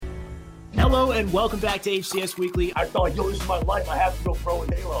Hello and welcome back to HCS Weekly. I thought, yo, this is my life. I have to go pro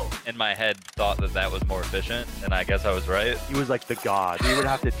in Halo. In my head, thought that was more efficient, and I guess I was right. He was like the god. We would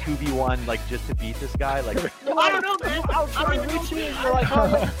have to 2v1 like just to beat this guy. Like I don't know, man. I'm reaching in. You're like,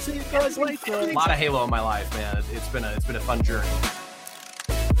 oh, see you guys later. A lot of Halo in my life, man. It's been a fun journey.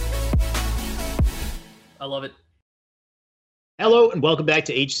 I love it. Hello and welcome back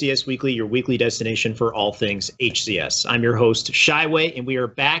to HCS Weekly, your weekly destination for all things HCS. I'm your host, Shyway, and we are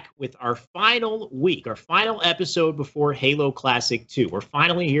back with our final week, our final episode before Halo Classic 2. We're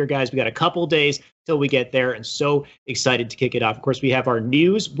finally here, guys. We got a couple days till we get there, and so excited to kick it off. Of course, we have our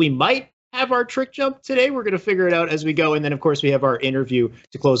news. We might have our trick jump today. We're going to figure it out as we go, and then, of course, we have our interview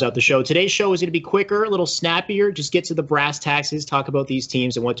to close out the show. Today's show is going to be quicker, a little snappier, just get to the brass taxes, talk about these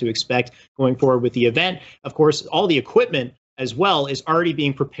teams and what to expect going forward with the event. Of course, all the equipment as well is already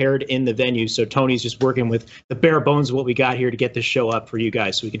being prepared in the venue. So Tony's just working with the bare bones of what we got here to get this show up for you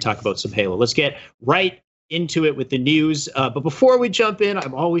guys so we can talk about some Halo. Let's get right into it with the news. But before we jump in,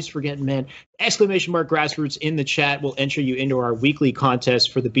 I'm always forgetting, man, ! Grassroots in the chat will enter you into our weekly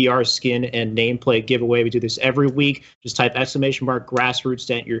contest for the BR skin and nameplate giveaway. We do this every week. Just type ! Grassroots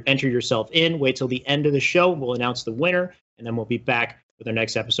to enter yourself in. Wait till the end of the show. We'll announce the winner, and then we'll be back with our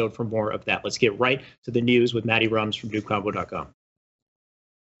next episode for more of that. Let's get right to the news with Matty Rums from NewCombo.com.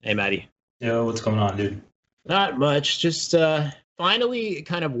 Hey, Matty. Yo, what's going on, dude? Not much. Just finally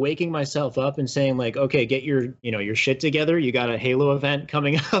kind of waking myself up and saying, like, okay, get your shit together. You got a Halo event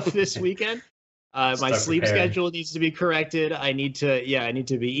coming up this weekend. My sleep schedule needs to be corrected. I need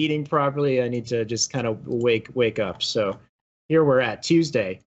to be eating properly. I need to just kind of wake up. So here we're at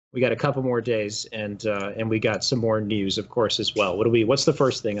Tuesday. We got a couple more days, and we got some more news, of course, as well. What's the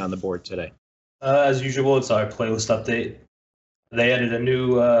first thing on the board today? As usual, it's our playlist update. They added a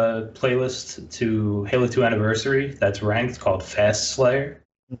new playlist to Halo 2 Anniversary that's ranked called Fast Slayer.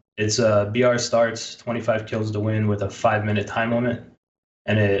 It's BR starts 25 kills to win with a 5-minute time limit,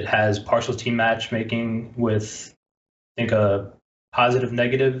 and it has partial team matchmaking with, I think, a positive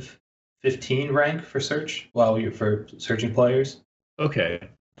negative 15 rank for search for searching players. Okay.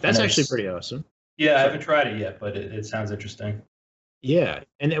 That's actually pretty awesome. Yeah, I haven't tried it yet, but it sounds interesting. Yeah,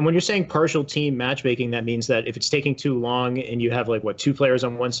 and when you're saying partial team matchmaking, that means that if it's taking too long and you have, like, 2 players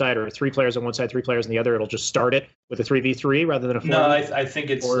on one side or 3 players on one side, 3 players on the other, it'll just start it with a 3v3 rather than a 4? No, I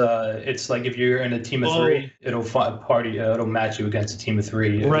think it's like if you're in a team of 3, it'll match you against a team of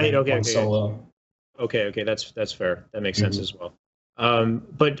 3. Right. Okay. Solo. Okay. That's fair. That makes sense as well.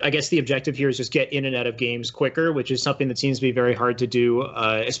 But I guess the objective here is just get in and out of games quicker, which is something that seems to be very hard to do,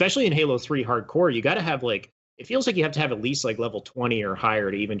 especially in Halo 3 hardcore. You got to have, it feels like you have to have at least level 20 or higher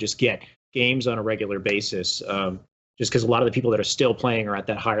to even just get games on a regular basis. Just because a lot of the people that are still playing are at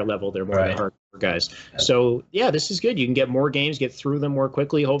that higher level. They're more the hardcore guys. Yeah. So yeah, this is good. You can get more games, get through them more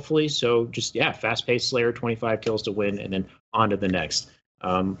quickly, hopefully. So just, fast-paced Slayer, 25 kills to win, and then on to the next.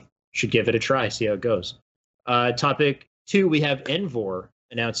 Should give it a try, see how it goes. Topic 2, we have Envor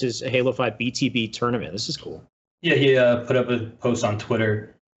announces a Halo 5 BTB tournament. This is cool. Yeah, he put up a post on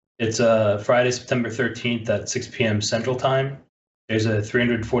Twitter. It's Friday, September 13th at 6 p.m. Central Time. There's a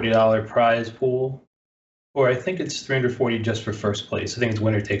 $340 prize pool, or I think it's $340 just for first place. I think it's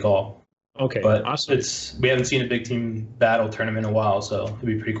winner take all. Okay, but awesome. We haven't seen a big team battle tournament in a while, so it'd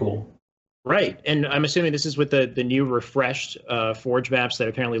be pretty cool. Right, and I'm assuming this is with the new refreshed Forge maps that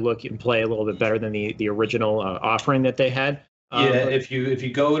apparently look and play a little bit better than the original offering that they had. Yeah, if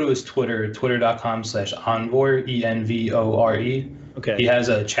you go to his Twitter, twitter.com/Envor, ENVORE, okay, he has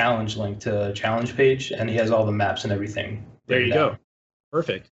a challenge link to a challenge page, and he has all the maps and everything. There you go.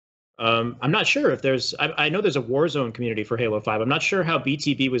 Perfect. I'm not sure if there's. I know there's a Warzone community for Halo 5. I'm not sure how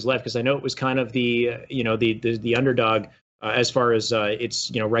BTB was left because I know it was kind of the underdog. As far as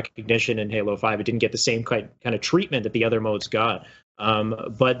its recognition in Halo 5, it didn't get the same kind of treatment that the other modes got.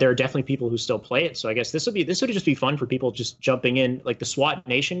 But there are definitely people who still play it. So I guess this would just be fun for people just jumping in, like the SWAT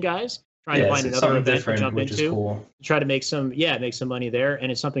Nation guys, trying to find another event to jump into, cool. Try to make some money there,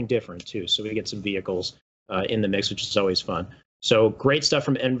 and it's something different too. So we get some vehicles in the mix, which is always fun. So great stuff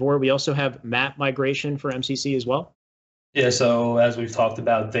from Envor. We also have map migration for MCC as well. Yeah. So as we've talked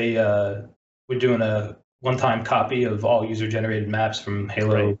about, we're doing a one-time copy of all user-generated maps from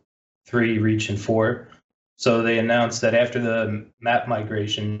Halo 3, Reach, and 4. So they announced that after the map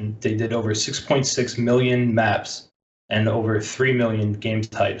migration, they did over 6.6 million maps and over 3 million game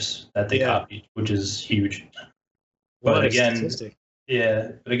types that they copied, which is huge. But again,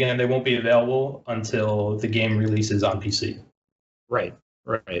 they won't be available until the game releases on PC. Right.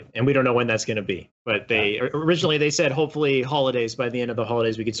 Right. And we don't know when that's going to be. But originally they said hopefully holidays, by the end of the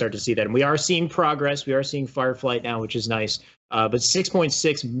holidays, we could start to see that. And we are seeing progress. We are seeing Fireflight now, which is nice. But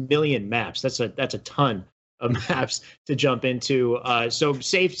 6.6 million maps. That's a ton of maps to jump into. So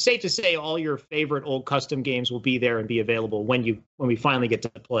safe to say all your favorite old custom games will be there and be available when we finally get to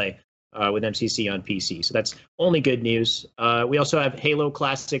play with MCC on PC. So that's only good news. We also have Halo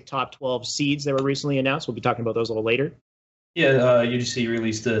Classic Top 12 seeds that were recently announced. We'll be talking about those a little later. Yeah, UGC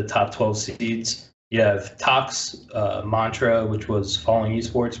released the top 12 seeds. You have Tox, Mantra, which was Falling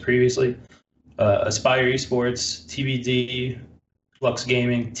Esports previously, Aspire Esports, TBD, Lux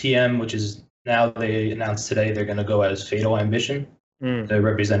Gaming, TM, which is now they announced today they're going to go as Fatal Ambition. They're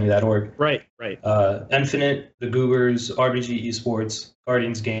representing that org. Right. Infinite, The Goobers, RBG Esports,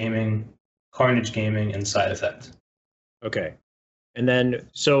 Guardians Gaming, Carnage Gaming, and Side Effect. Okay. And then,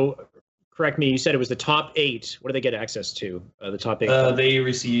 so correct me, you said it was the top 8. What do they get access to? The top 8? They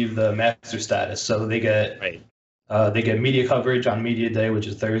receive the master status, so they get they get media coverage on Media Day, which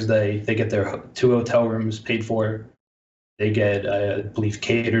is Thursday. They get their 2 hotel rooms paid for. They get, I believe,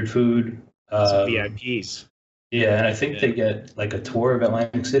 catered food. Some VIPs. Yeah, and I think they get like a tour of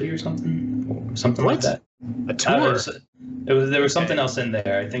Atlantic City or something like that. A tour? There was something else in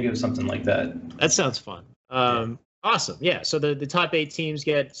there. I think it was something like that. That sounds fun. Awesome. Yeah. So the top 8 teams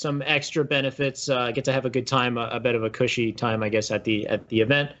get some extra benefits, get to have a good time, a bit of a cushy time, I guess, at the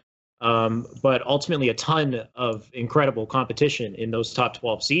event. But ultimately a ton of incredible competition in those top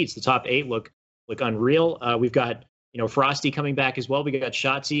 12 seeds. The top 8 look unreal. We've got, Frosty coming back as well. We got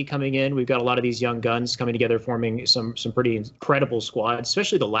Shotzi coming in. We've got a lot of these young guns coming together, forming some pretty incredible squads,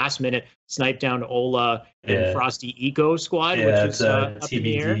 especially the last minute snipe down Ola and Frosty Eco squad, which is up in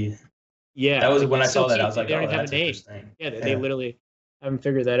the air. Yeah, that was when I saw that. I was like, they don't even have a name. Yeah, they literally haven't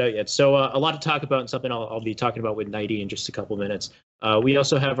figured that out yet. So a lot to talk about, and something I'll be talking about with Nighty in just a couple minutes. We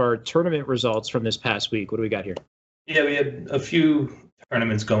also have our tournament results from this past week. What do we got here? Yeah, we had a few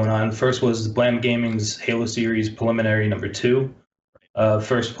tournaments going on. First was Blam Gaming's Halo Series Preliminary number 2.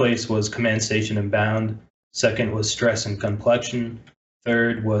 First place was Command Station and Bound. Second was Stress and Complexion.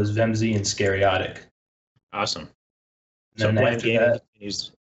 Third was Vemzy and Scariotic. Awesome. So Blam Gaming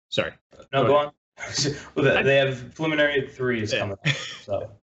continues. Sorry. No, go on. Well, they have preliminary 3 is coming up.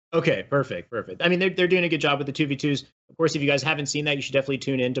 So. Okay, perfect. I mean, they're doing a good job with the 2v2s. Of course, if you guys haven't seen that, you should definitely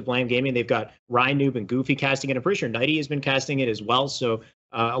tune in to Blam Gaming. They've got Ryan Noob and Goofy casting it. I'm pretty sure Nighty has been casting it as well. So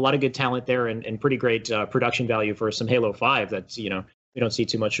a lot of good talent there and pretty great production value for some Halo 5 that's, we don't see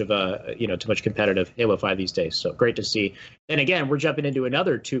too much of too much competitive Halo 5 these days. So great to see. And again, we're jumping into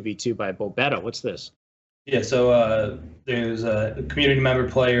another 2v2 by Bobetta. What's this? Yeah, so there's a community member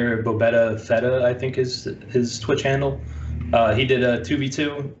player, Bobetta Feta, I think is his Twitch handle. He did a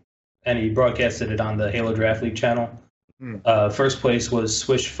 2v2, and he broadcasted it on the Halo Draft League channel. First place was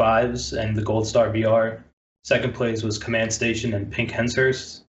Swish Fives and the Gold Star VR. Second place was Command Station and Pink Hens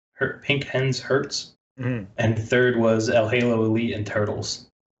Hurts. And third was El Halo Elite and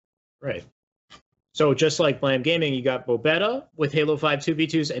Turtles. Right. So just like Blam Gaming, you got Bobetta with Halo 5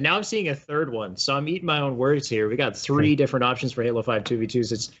 2v2s, and now I'm seeing a third one. So I'm eating my own words here. We got 3 different options for Halo 5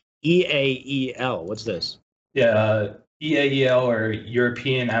 2v2s. It's EAEL. What's this? Yeah, EAEL, or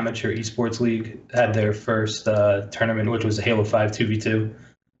European Amateur Esports League, had their first tournament, which was a Halo 5 2v2.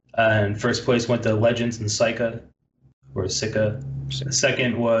 And first place went to Legends and Sika.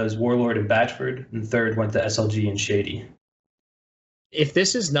 Second was Warlord and Batchford, and third went to SLG and Shady. If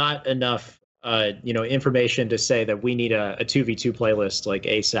this is not enough information to say that we need a 2v2 playlist like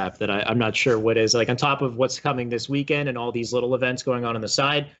ASAP, that I'm not sure what is, like, on top of what's coming this weekend and all these little events going on the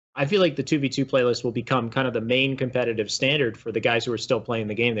side. I feel like the 2v2 playlist will become kind of the main competitive standard for the guys who are still playing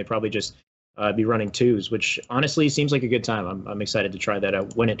the game. They probably just be running 2s, which honestly seems like a good time. I'm excited to try that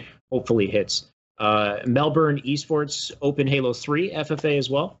out when it hopefully hits. Melbourne Esports Open Halo 3 FFA as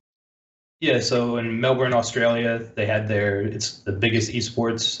well. Yeah, so in Melbourne, Australia, they had it's the biggest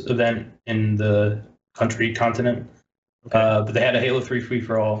esports event in the continent. Okay. But they had a Halo 3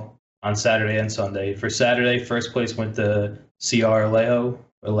 free-for-all on Saturday and Sunday. For Saturday, first place went to CR Alejo.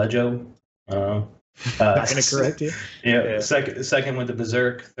 Not going to correct you. Yeah. Second went to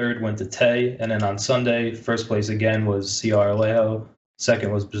Berserk. Third went to Tay. And then on Sunday, first place again was CR Alejo.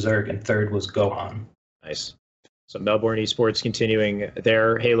 Second was Berserk. And third was Gohan. Nice. So Melbourne Esports continuing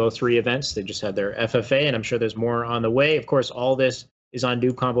their Halo 3 events. They just had their FFA, and I'm sure there's more on the way. Of course, all this is on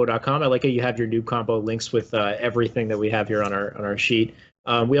noobcombo.com. I like how you have your Noob Combo links with everything that we have here on our sheet.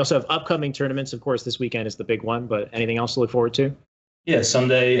 We also have upcoming tournaments. Of course, this weekend is the big one, but anything else to look forward to? Yeah,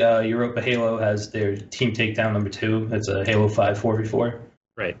 Sunday, Europa Halo has their Team Takedown number 2. It's a Halo 5 4v4.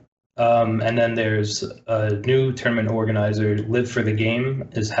 Right. And then there's a new tournament organizer, Live for the Game,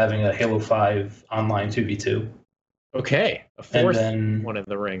 is having a Halo 5 online 2v2. Okay, a And fourth then, one in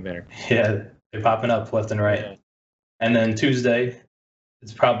the ring there. yeah, they're popping up left and right. Yeah. And then Tuesday,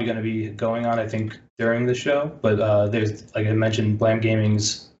 it's probably going to be going on, I think, during the show. But there's, like I mentioned, Blam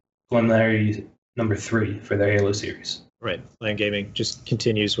Gaming's preliminary number 3 for their Halo series. Right, Land Gaming just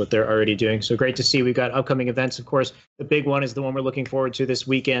continues what they're already doing. So great to see. We've got upcoming events, of course. The big one is the one we're looking forward to this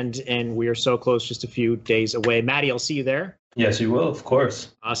weekend, and we are so close, just a few days away. Maddie, I'll see you there. Yes, you will, of course.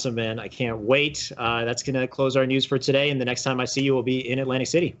 Awesome, man. I can't wait. That's going to close our news for today, and the next time I see you will be in Atlantic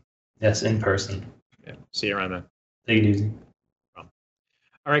City. Yes, in person. Yeah, see you around, man. Take it easy.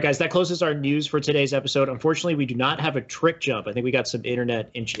 All right, guys, that closes our news for today's episode. Unfortunately, we do not have a trick jump. I think we got some internet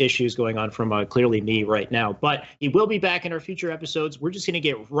issues going on from clearly me right now, but he will be back in our future episodes. We're just going to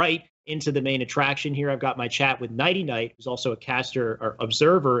get right into the main attraction here. I've got my chat with Nighty Night, who's also a caster, or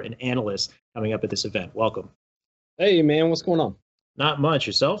observer, and analyst coming up at this event. Welcome. Hey, man, what's going on? Not much.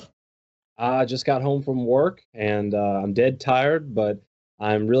 Yourself? I just got home from work, and I'm dead tired, but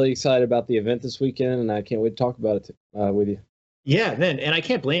I'm really excited about the event this weekend, and I can't wait to talk about it with you. Yeah, man, and I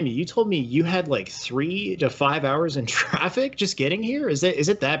can't blame you. You told me you had like 3 to 5 hours in traffic just getting here. Is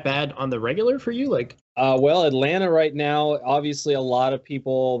it that bad on the regular for you? Like, well, Atlanta right now, obviously a lot of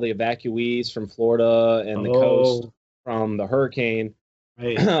people, the evacuees from Florida and the coast from the hurricane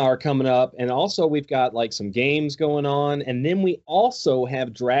right. are coming up. And also we've got like some games going on. And then we also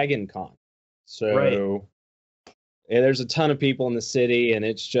have Dragon Con. So yeah, there's a ton of people in the city, and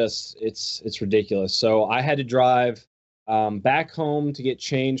it's just, it's ridiculous. So I had to drive back home to get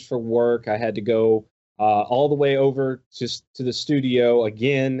changed for work. I had to go all the way over to the studio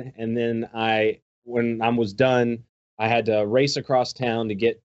again, and then when I was done, I had to race across town to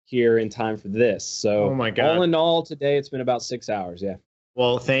get here in time for this. So oh my God. All in all, today it's been about 6 hours. Yeah.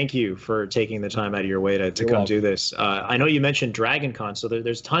 Well, thank you for taking the time out of your way to come welcome. do this. I know you mentioned Dragon Con, so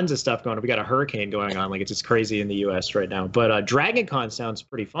there's tons of stuff going on. We got a hurricane going on, like it's just crazy in the U.S. right now. But Dragon Con sounds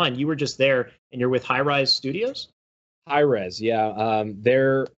pretty fun. You were just there, and you're with High Rise Studios? Hi-Rez, yeah.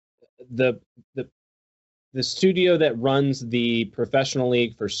 They're the studio that runs the professional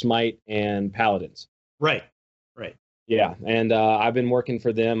league for Smite and Paladins. Right. Yeah, and I've been working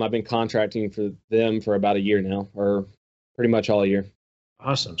for them. I've been contracting for them for about a year now, or pretty much all year.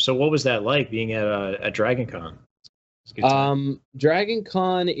 Awesome. So what was that like being at Dragon Con? It's a good time. Dragon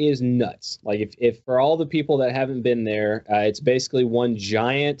Con is nuts. Like if for all the people that haven't been there, it's basically one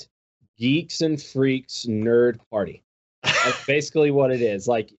giant geeks and freaks nerd party. That's basically what it is.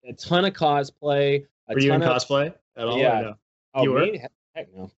 Like a ton of cosplay. Were you in cosplay at all? Yeah. No? Oh, You were? me? Heck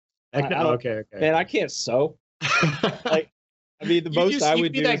no. Heck I no. don't- Okay. Man, I can't sew. Like, I mean, the most I you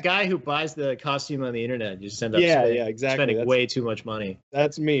would be do that is, guy who buys the costume on the internet. You just end up yeah, spending, exactly. spending That's, way too much money.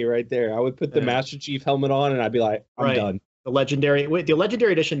 that's me right there. I would put the Yeah. Master Chief helmet on, and I'd be like, I'm Right. done. The legendary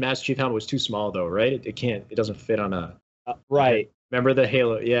edition Master Chief helmet was too small though, right? It doesn't fit on a. Right. Remember the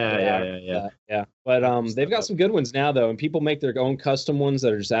Halo? Yeah. Yeah. But they've got some good ones now, though, and people make their own custom ones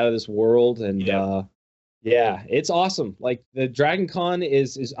that are just out of this world. And yeah, it's awesome. Like the Dragon Con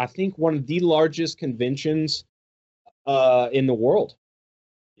is I think one of the largest conventions in the world.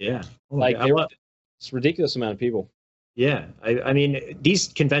 Yeah. Oh, Like yeah. it's a ridiculous amount of people. Yeah, I mean, these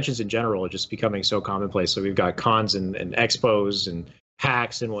conventions in general are just becoming so commonplace. So we've got cons and expos and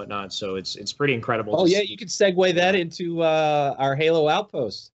PAX and whatnot. So it's pretty incredible. Oh to yeah, see. you could segue that into our Halo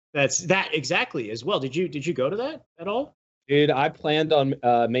Outpost. That's that exactly as well. Did you go to that at all? Dude, I planned on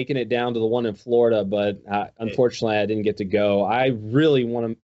making it down to the one in Florida, but unfortunately I didn't get to go. I really want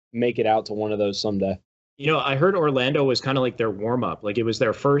to make it out to one of those someday. You know, I heard Orlando was kind of like their warm up. Like it was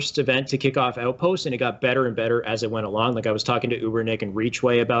their first event to kick off Outpost, and it got better and better as it went along. Like I was talking to Ubernick and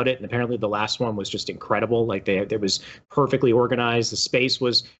Reachway about it, and apparently the last one was just incredible. Like it was perfectly organized. The space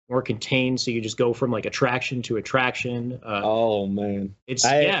was more contained, so you just go from like attraction to attraction. Oh man, It's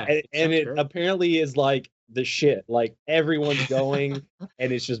and it great. apparently is like the shit. Like everyone's going,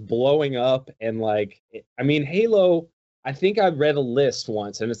 and it's just blowing up. And like, I mean, Halo. I think I read a list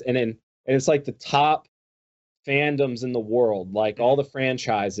once, and it's like the top fandoms in the world, like all the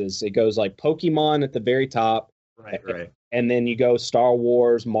franchises. It goes like Pokemon at the very top, right. and then you go Star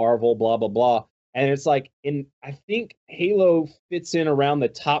Wars, Marvel, blah blah blah, and it's like I think Halo fits in around the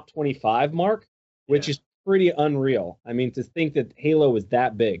top 25 mark, which is pretty unreal. I mean, to think that Halo is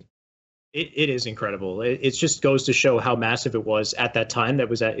that big. It is incredible. It just goes to show how massive it was at that time. It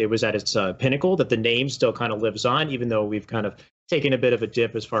was at its pinnacle. That the name still kind of lives on, even though we've kind of taken a bit of a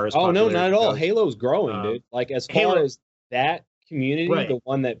dip as far as. Oh no, popularity not at all. goes. Halo's growing, dude. Like as far Halo- as that community, Right. the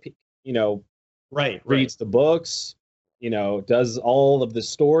one that Right. reads the books, does all of the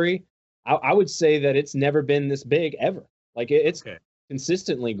story, I would say that it's never been this big ever. Like it's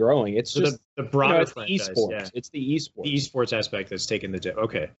consistently growing. It's so just the broader it's franchise, esports. yeah. It's the esports. The esports aspect that's taken the dip.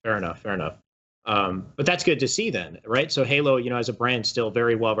 Okay, fair enough. But that's good to see then, right? So Halo, as a brand, still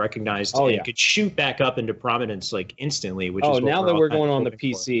very well recognized and could shoot back up into prominence like instantly. Which is what now that we're going on the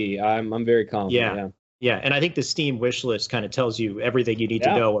hoping PC, I'm very confident. Yeah, and I think the Steam wish list kind of tells you everything you need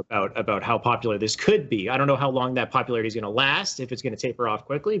to know about how popular this could be. I don't know how long that popularity is going to last, if it's going to taper off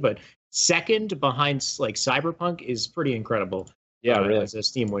quickly, but second behind like Cyberpunk is pretty incredible. Yeah, really. As a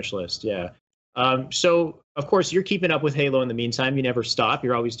Steam wish list, yeah. So, of course, you're keeping up with Halo in the meantime. You never stop.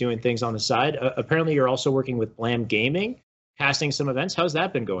 You're always doing things on the side. Apparently, you're also working with Blam Gaming, casting some events. How's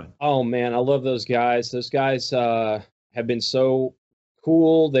that been going? Oh, man, I love those guys. Those guys have been so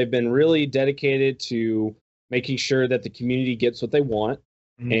cool. They've been really dedicated to making sure that the community gets what they want.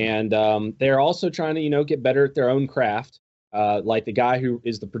 Mm-hmm. And they're also trying to, get better at their own craft. Like the guy who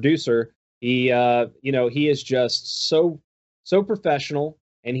is the producer, he is just so professional.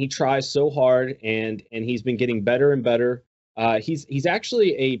 And he tries so hard, and he's been getting better and better. He's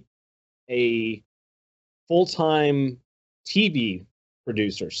actually a full-time TV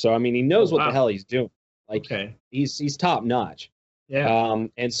producer. So I mean, he knows what the hell he's doing. Like he's top notch. Yeah.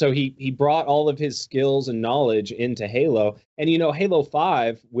 And so he brought all of his skills and knowledge into Halo, and Halo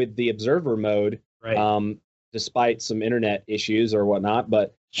 5 with the observer mode. Right. Despite some internet issues or whatnot,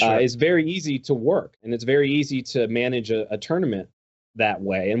 but it's very easy to work, and it's very easy to manage a tournament that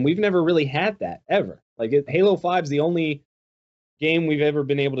way, and we've never really had that ever. Like Halo 5 is the only game we've ever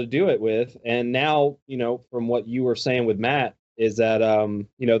been able to do it with, and now from what you were saying with Matt is that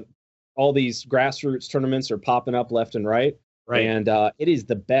all these grassroots tournaments are popping up left and right, and it is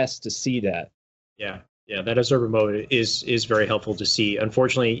the best to see that. Yeah, that observer mode is very helpful to see.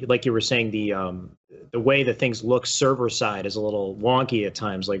 Unfortunately, like you were saying, the way that things look server side is a little wonky at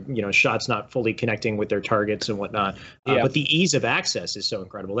times. Like shots not fully connecting with their targets and whatnot. But the ease of access is so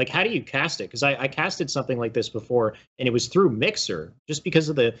incredible. Like, how do you cast it? Because I casted something like this before, and it was through Mixer, just because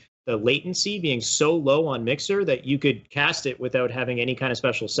of the latency being so low on Mixer that you could cast it without having any kind of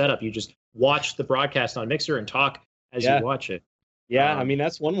special setup. You just watch the broadcast on Mixer and talk as you watch it. Yeah, I mean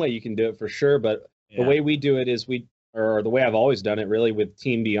that's one way you can do it for sure, but the way we do it is or the way I've always done it really with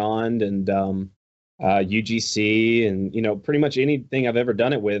Team Beyond and UGC and pretty much anything I've ever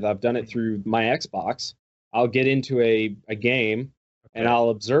done it with, I've done it through my Xbox. I'll get into a game and I'll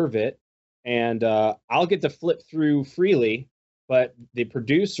observe it, and I'll get to flip through freely, but the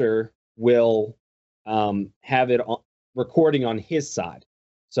producer will have it recording on his side.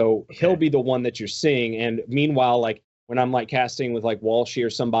 So he'll be the one that you're seeing, and meanwhile, like when I'm like casting with like Walshy or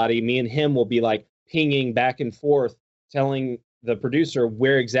somebody, me and him will be like pinging back and forth, telling the producer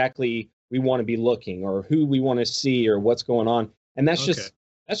where exactly we want to be looking or who we want to see or what's going on. And that's just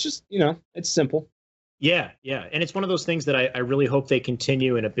it's simple. Yeah. And it's one of those things that I really hope they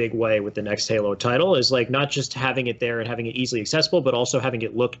continue in a big way with the next Halo title, is like not just having it there and having it easily accessible, but also having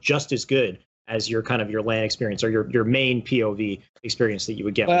it look just as good as your LAN experience or your main POV experience that you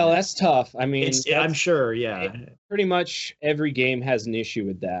would get. Well, that's tough. I mean, I'm sure, pretty much every game has an issue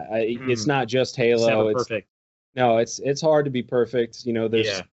with that. It's not just Halo. It's perfect. No, it's hard to be perfect.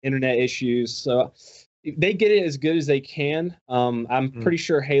 There's internet issues, so they get it as good as they can. I'm pretty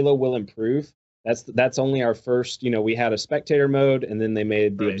sure Halo will improve. That's only our first. We had a spectator mode, and then they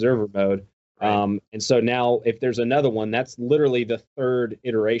made the observer mode. And so now, if there's another one, that's literally the third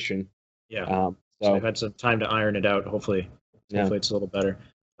iteration. So they've had some time to iron it out. Hopefully it's a little better.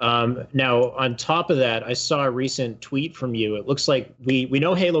 Now, on top of that, I saw a recent tweet from you. It looks like we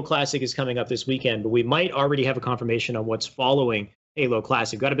know Halo Classic is coming up this weekend, but we might already have a confirmation on what's following Halo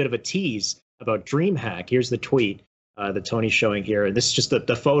Classic. Got a bit of a tease about DreamHack. Here's the tweet that Tony's showing here. And this is just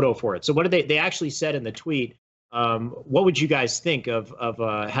the photo for it. So what did they actually said in the tweet? What would you guys think of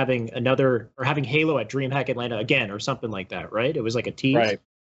having having Halo at DreamHack Atlanta again or something like that, right? It was like a tease. Right.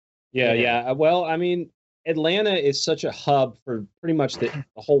 Yeah. Well, I mean, Atlanta is such a hub for pretty much the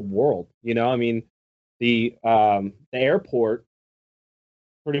whole world. I mean, the airport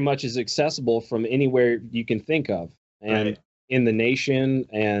pretty much is accessible from anywhere you can think of, and in the nation.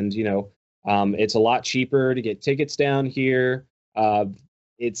 And it's a lot cheaper to get tickets down here.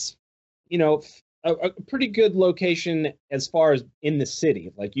 It's a pretty good location as far as in the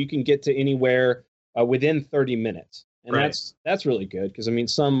city. Like you can get to anywhere within 30 minutes. And that's really good because I mean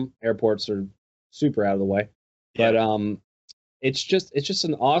some airports are super out of the way, but it's just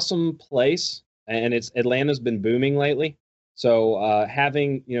an awesome place, and Atlanta's been booming lately. So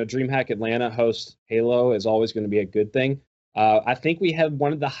having DreamHack Atlanta host Halo is always going to be a good thing. I think we have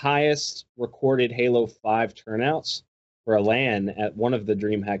one of the highest recorded Halo 5 turnouts for a LAN at one of the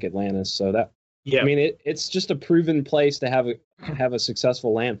DreamHack Atlantas. So that, Yeah. I mean, it's just a proven place to have a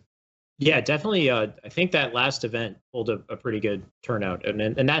successful LAN. Yeah, definitely. I think that last event pulled a pretty good turnout,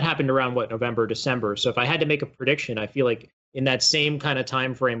 and that happened around November, December. So if I had to make a prediction, I feel like in that same kind of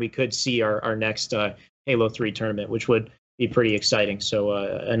time frame, we could see our next Halo 3 tournament, which would be pretty exciting. So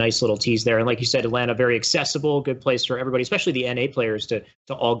a nice little tease there. And like you said, Atlanta, very accessible, good place for everybody, especially the NA players to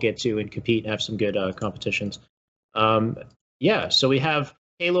all get to and compete and have some good competitions. Yeah, so we have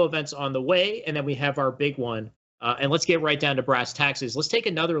Halo events on the way, and then we have our big one. And let's get right down to brass taxes. Let's take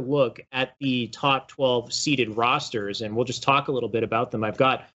another look at the top 12 seeded rosters, and we'll just talk a little bit about them. I've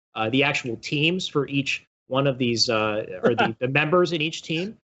got the actual teams for each one of these, or the members in each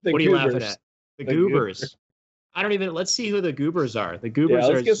team. What are you laughing at? The Goobers. I don't even. Let's see who the Goobers are. The Goobers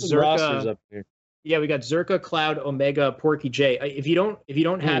let's are get some rosters Zerka. up here. Yeah, we got Zerka, Cloud, Omega, Porky J. If you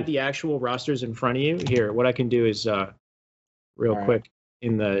don't have the actual rosters in front of you, here, what I can do is real quick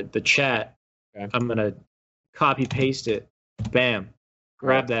in the chat. Okay. I'm gonna copy paste it. Bam.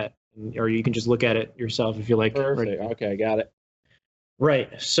 Grab that, or you can just look at it yourself if you like. Perfect. Right. Okay, got it. Right.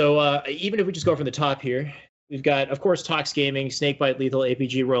 So even if we just go from the top here, we've got, of course, Tox Gaming, Snakebite, Lethal,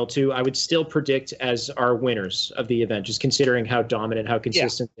 APG, Royal 2. I would still predict as our winners of the event, just considering how dominant, how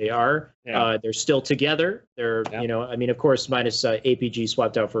consistent they are. Yeah. They're still together. They're, I mean, of course, minus APG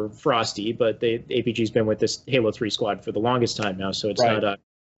swapped out for Frosty, but APG's been with this Halo 3 squad for the longest time now, so it's not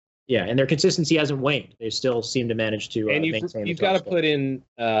yeah, and their consistency hasn't waned. They still seem to manage to and you've got to put in,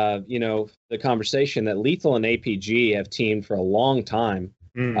 the conversation that Lethal and APG have teamed for a long time,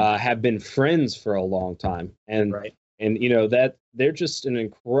 have been friends for a long time, and that they're just an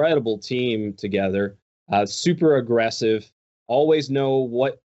incredible team together. Super aggressive, always know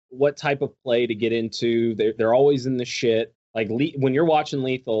what type of play to get into. They're always in the shit. Like when you're watching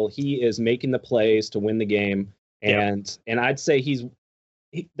Lethal, he is making the plays to win the game, and I'd say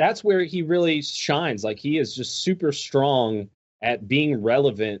that's where he really shines. Like he is just super strong at being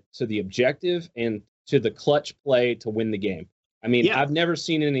relevant to the objective and to the clutch play to win the game. I mean, I've never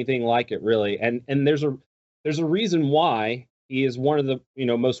seen anything like it really. And there's a reason why he is one of the,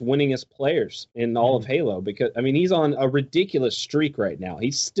 most winningest players in all of Halo, because I mean, he's on a ridiculous streak right now.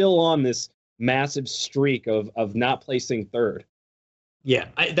 He's still on this massive streak of not placing third. Yeah,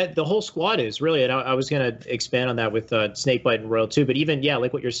 the whole squad is really, and I was going to expand on that with Snakebite and Royal 2, but even,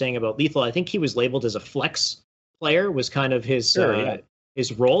 like what you're saying about Lethal, I think he was labeled as a flex player, was kind of his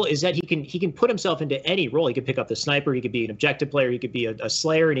his role, is that he can put himself into any role. He could pick up the sniper, he could be an objective player, he could be a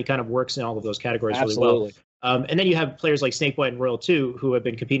slayer, and he kind of works in all of those categories really well. And then you have players like Snakebite and Royal 2 who have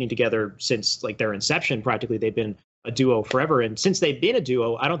been competing together since like their inception. Practically, they've been a duo forever, and since they've been a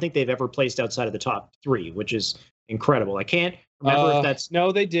duo, I don't think they've ever placed outside of the top 3, which is incredible. I can't remember if that's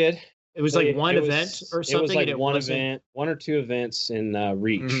they did. It was like one event or something. It was like one or two events in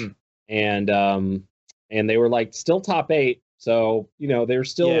Reach, and they were like still top 8. So they were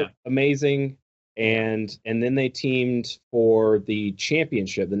still amazing, and then they teamed for the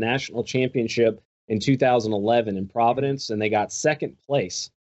championship, the national championship in 2011 in Providence, and they got second place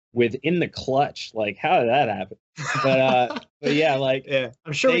within the clutch. Like, how did that happen? But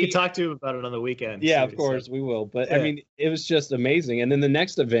I'm sure we can talk to him about it on the weekend. Yeah, of course we will. But I mean, it was just amazing. And then the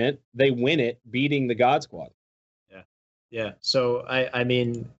next event, they win it, beating the God Squad. Yeah. So I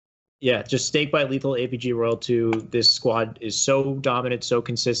mean, just Snakebite, Lethal, APG, Royal 2. This squad is so dominant, so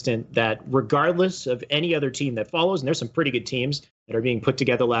consistent that regardless of any other team that follows, and there's some pretty good teams that are being put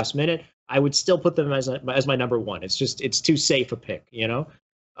together last minute, I would still put them as my number one. It's too safe a pick,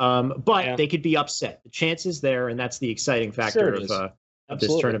 But they could be upset. The chance is there, and that's the exciting factor of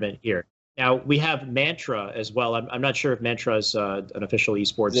this tournament here. Now, we have Mantra as well. I'm not sure if Mantra is an official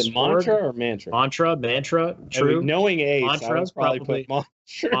esports. Is it Mantra or Mantra? Mantra, true. I mean, knowing Ace, Mantra, I would probably put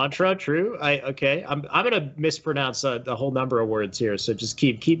Mantra, true. I'm going to mispronounce a whole number of words here, so just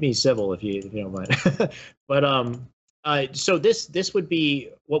keep me civil if you don't mind. But so this would be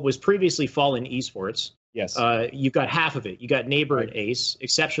what was previously Fallen Esports. Yes. You've got half of it. You got Neighbor and Ace,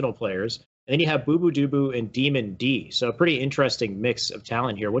 exceptional players, and then you have Boo Boo Doo and Demon D. So a pretty interesting mix of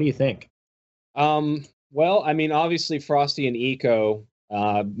talent here. What do you think? Well, I mean, obviously Frosty and Eco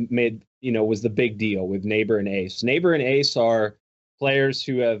was the big deal with Neighbor and Ace. Neighbor and Ace are players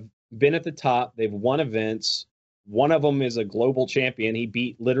who have been at the top. They've won events. One of them is a global champion. He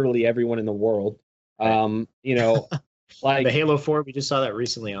beat literally everyone in the world. Like the Halo 4, we just saw that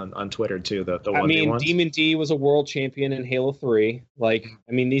recently on Twitter too. The one. I mean, Demon D was a world champion in Halo 3. Like,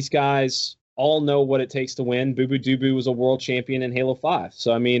 I mean, these guys all know what it takes to win. Boo Boo Doo Boo was a world champion in Halo 5.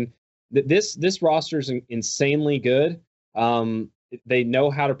 So I mean, this roster is insanely good. They know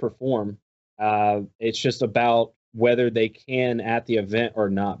how to perform. It's just about whether they can at the event or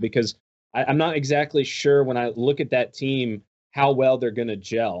not, because I'm not exactly sure when I look at that team how well they're going to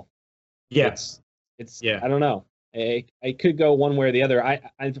gel. Yes. I don't know. I could go one way or the other.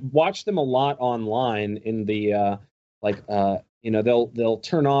 I've watched them a lot online in the they'll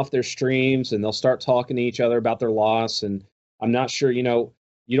turn off their streams and they'll start talking to each other about their loss. And I'm not sure, you don't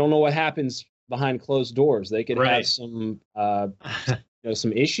know what happens behind closed doors. They could have some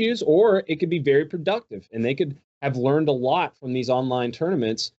some issues, or it could be very productive, and they could have learned a lot from these online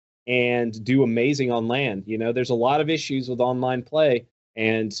tournaments and do amazing on land. There's a lot of issues with online play,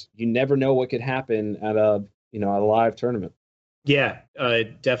 and you never know what could happen at a live tournament. Yeah,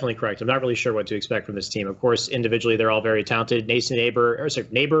 definitely correct. I'm not really sure what to expect from this team. Of course, individually, they're all very talented.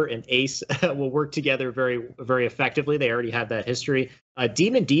 Neighbor and Ace will work together very, very effectively. They already have that history.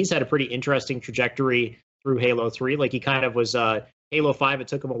 Demon D's had a pretty interesting trajectory through Halo 3. Like, he kind of was Halo 5. It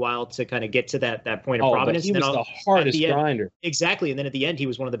took him a while to kind of get to that point of prominence. He was the hardest grinder. Exactly. And then at the end, he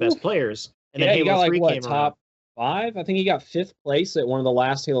was one of the best players. And then Halo he got 3 came top 5? I think he got 5th place at one of the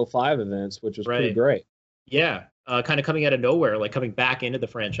last Halo 5 events, which was pretty great. Yeah. Kind of coming out of nowhere, like coming back into the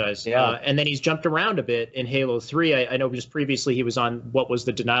franchise. Yeah. And then he's jumped around a bit in Halo 3. I know just previously he was on what was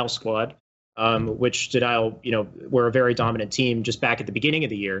the Denial Squad, which Denial, were a very dominant team just back at the beginning of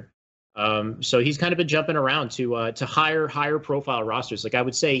the year. So he's kind of been jumping around to higher profile rosters. Like, I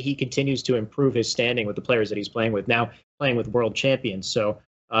would say he continues to improve his standing with the players that he's playing with, now playing with world champions. So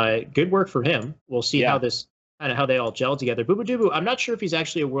good work for him. We'll see how they all gel together. Bubudubu, I'm not sure if he's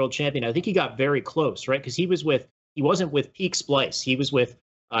actually a world champion. I think he got very close, right? Because he wasn't with Peak Splice. He was with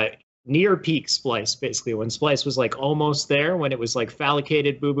near Peak Splice, basically, when Splice was like almost there, when it was like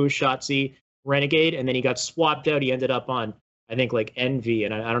Phallicated, Bubu, Shotzi, Renegade, and then he got swapped out. He ended up on, I think, like Envy,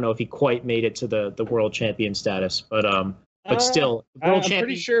 and I don't know if he quite made it to the world champion status, but still, world champion. I'm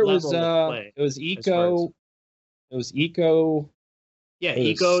pretty sure it was Eco. It was Eco. Yeah,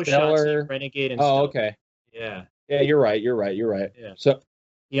 Eco, Shotzi, Renegade, and okay. Yeah. Yeah, you're right. Yeah. So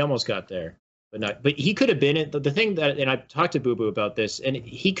he almost got there, but he could have been it. The thing that, and I talked to Boo Boo about this, and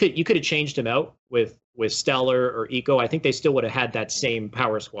you could have changed him out with Stellar or Eco. I think they still would have had that same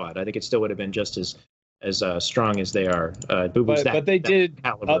power squad. I think it still would have been just as strong as they are. Boo Boo's but they did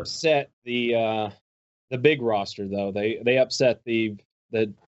upset the big roster, though. They upset the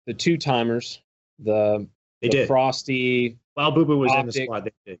two timers. They did Frosty. While Boo Boo was in the squad,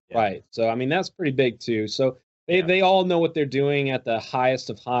 they did. Yeah. Right. So, I mean, that's pretty big, too. So, they all know what they're doing at the highest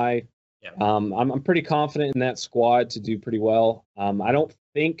of high. Yeah. I'm pretty confident in that squad to do pretty well. I don't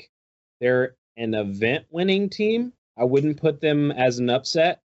think they're an event-winning team. I wouldn't put them as an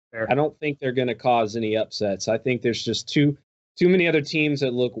upset. Fair. I don't think they're going to cause any upsets. I think there's just too many other teams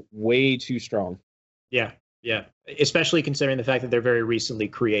that look way too strong. Yeah. Yeah, especially considering the fact that they're very recently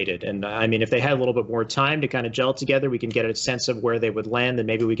created. And I mean, if they had a little bit more time to kind of gel together, we can get a sense of where they would land, and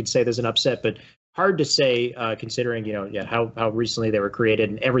maybe we could say there's an upset. But hard to say, considering how recently they were created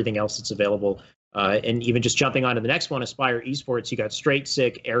and everything else that's available. And even just jumping on to the next one, Aspire Esports, you got Straight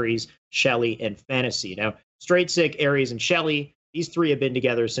Sick, Ares, Shelly, and Fantasy. Now, Straight Sick, Ares, and Shelly, these three have been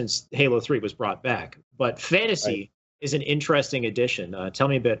together since Halo 3 was brought back. But Fantasy is an interesting addition. Tell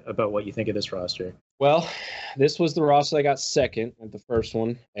me a bit about what you think of this roster. Well, this was the roster that got second at the first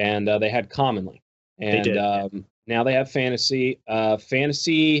one, and they had Commonly. And they did. Now they have Fantasy.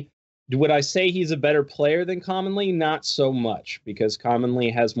 Fantasy, would I say he's a better player than Commonly? Not so much, because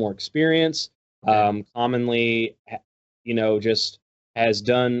Commonly has more experience. Okay. Commonly, just has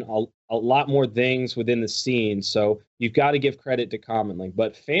done a lot more things within the scene, so you've got to give credit to Commonly.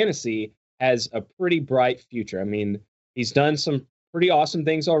 But Fantasy has a pretty bright future. I mean, he's done some pretty awesome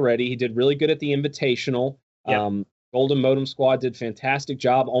things already. He did really good at the Invitational. Yep. Golden Modem Squad did fantastic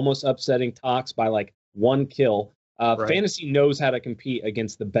job, almost upsetting Tox by like 1 kill. Fantasy knows how to compete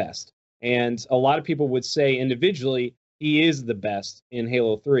against the best. And a lot of people would say individually, he is the best in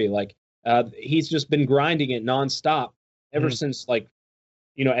Halo 3. Like, he's just been grinding it nonstop ever since,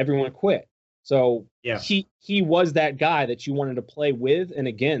 everyone quit. So he was that guy that you wanted to play with and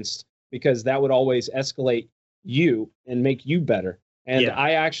against, because that would always escalate you and make you better. And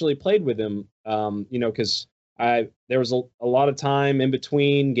I actually played with him, because there was a lot of time in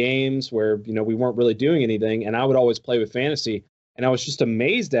between games where, we weren't really doing anything, and I would always play with Fantasy, and I was just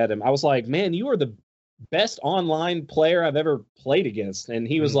amazed at him. I was like, man, you are the best online player I've ever played against. And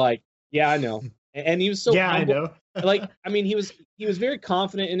he was like, yeah, I know. And he was so humble. I know. Like, I mean, he was very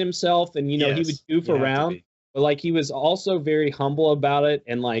confident in himself, and, he would goof around. But, he was also very humble about it,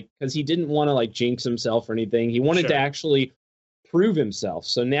 and, because he didn't want to, jinx himself or anything. He wanted to actually prove himself.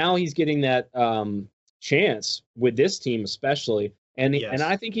 So now he's getting that chance with this team especially, and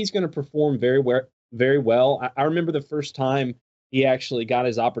I think he's going to perform very very well. I remember the first time he actually got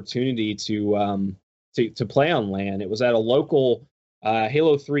his opportunity to play on LAN. It was at a local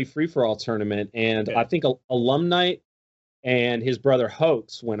Halo 3 free-for-all tournament, and I think Alumni and his brother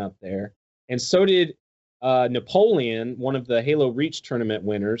Hoax went up there, and so did Napoleon, one of the Halo Reach tournament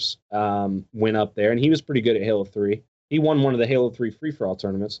winners, went up there, and he was pretty good at Halo 3. He won one of the Halo 3 free-for-all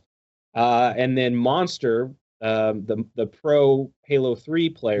tournaments. And then Monster, the pro Halo 3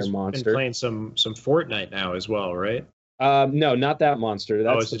 player, Monster. Been playing some Fortnite now as well, right? No, not that Monster.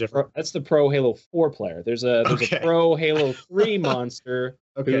 That's that's the pro Halo 4 player. There's a pro Halo 3 Monster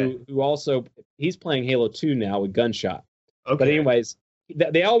who also, he's playing Halo 2 now with Gunshot. Okay. But anyways,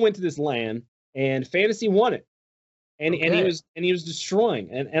 they all went to this LAN, and Fantasy won it. And he was destroying.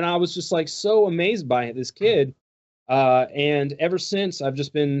 And I was just like so amazed by this kid. And ever since I've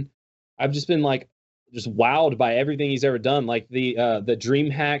just been like just wowed by everything he's ever done. Like the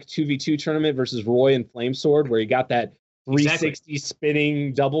DreamHack 2v2 tournament versus Roy and Flamesword, where he got that 360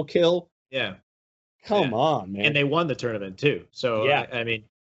 spinning double kill. Yeah. Come on, man. And they won the tournament too. So yeah, I mean,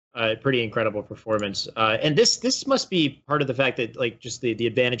 pretty incredible performance. And this must be part of the fact that like just the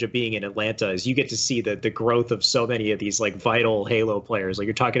advantage of being in Atlanta is you get to see the growth of so many of these like vital Halo players. Like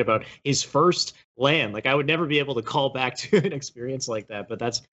you're talking about his first LAN. Like I would never be able to call back to an experience like that, but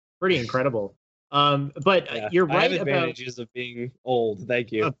that's pretty incredible. But you're right I have advantages of being old.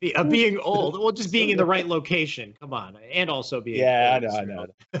 Thank you. Of being old. Well, just being in the right location. Come on, and also being. Yeah, I know.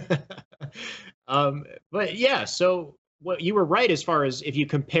 But yeah, so what you were right as far as if you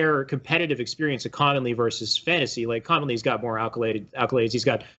compare competitive experience of Commonly versus Fantasy. Like Commonly's got more accolades. He's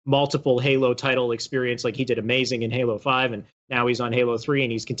got multiple Halo title experience. Like he did amazing in Halo 5, and now he's on Halo 3,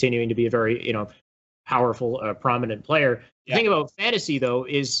 and he's continuing to be a very powerful, prominent player. The thing about Fantasy, though,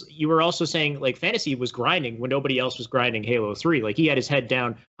 is you were also saying, like, Fantasy was grinding when nobody else was grinding Halo 3. Like, he had his head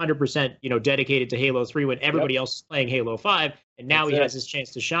down 100%, dedicated to Halo 3 when everybody else was playing Halo 5, and now he has his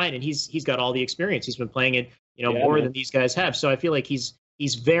chance to shine, and he's got all the experience. He's been playing it, more than these guys have. So I feel like he's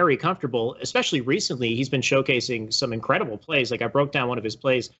very comfortable, especially recently. He's been showcasing some incredible plays. Like, I broke down one of his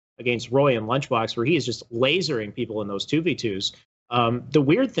plays against Roy in Lunchbox where he is just lasering people in those 2v2s. The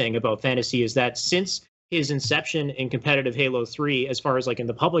weird thing about Fantasy is that since his inception in competitive Halo 3, as far as like in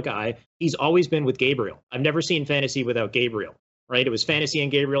the public eye, he's always been with Gabriel. I've never seen Fantasy without Gabriel, right? It was Fantasy and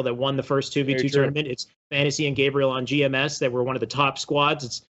Gabriel that won the first 2v2 tournament. It's Fantasy and Gabriel on GMS that were one of the top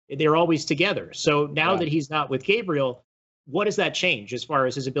squads. They're always together. So now that he's not with Gabriel, what does that change as far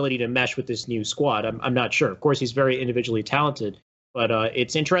as his ability to mesh with this new squad? I'm not sure. Of course, he's very individually talented, but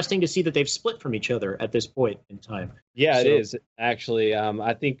it's interesting to see that they've split from each other at this point in time. Yeah, it is actually.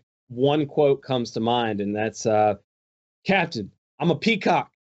 I think one quote comes to mind, and that's, "Captain, I'm a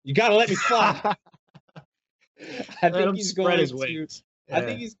peacock. You got to let me fly." I think he's going to wings. Yeah. I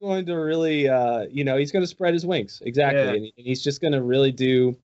think he's going to really, he's going to spread his wings. Exactly. Yeah. And he's just going to really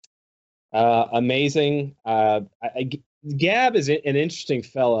do amazing. Gab is an interesting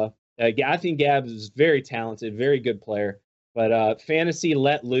fella. I think Gab is very talented, very good player. But Fantasy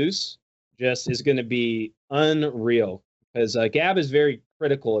let loose just is going to be unreal because Gab is very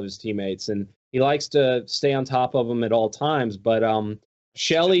critical of his teammates and he likes to stay on top of them at all times. But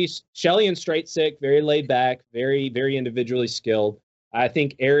Shelly and Straight Sick, very laid back, very, very individually skilled. I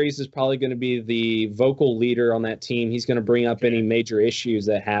think Aries is probably going to be the vocal leader on that team. He's going to bring up any major issues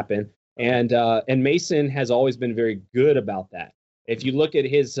that happen. And Mason has always been very good about that. If you look at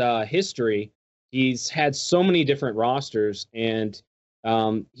his history, he's had so many different rosters, and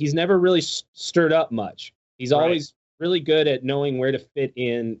he's never really stirred up much. He's always really good at knowing where to fit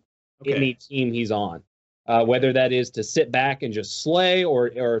in any team he's on, whether that is to sit back and just slay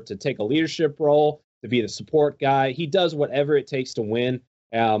or to take a leadership role, to be the support guy. He does whatever it takes to win.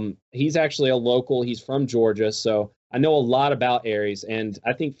 He's actually a local. He's from Georgia, so I know a lot about Aries, and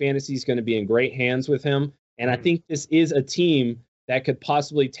I think Fantasy is going to be in great hands with him. And I think this is a team that could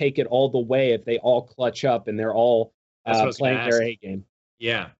possibly take it all the way if they all clutch up and they're all playing their A game.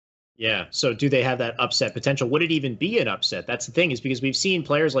 Yeah. So do they have that upset potential? Would it even be an upset? That's the thing, is because we've seen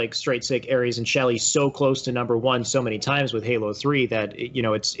players like Straight Sick, Aries, and Shelly so close to number one so many times with Halo 3 that,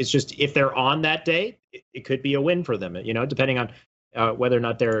 it's just if they're on that day, it could be a win for them, depending on whether or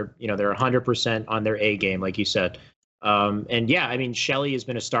not they're 100% on their A game, like you said. Shelly has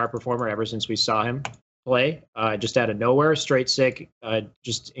been a star performer ever since we saw him play, just out of nowhere. Straight Sick,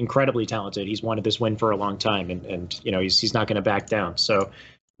 just incredibly talented. He's wanted this win for a long time, and he's not going to back down. So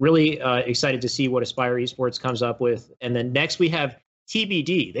really excited to see what Aspire Esports comes up with. And then next we have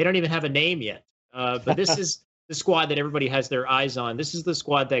TBD. They don't even have a name yet, but this is the squad that everybody has their eyes on. This is the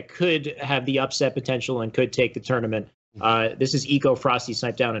squad that could have the upset potential and could take the tournament. This is Eco, Frosty,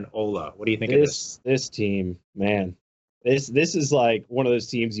 Snipedown, and Ola. What do you think of this? This team, man. This is like one of those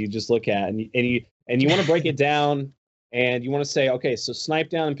teams you just look at and you want to break it down and you want to say, okay, so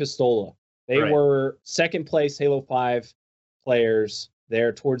Snipedown and Pistola, they were second place Halo 5 players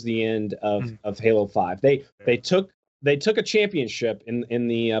there towards the end of Halo 5. They took a championship in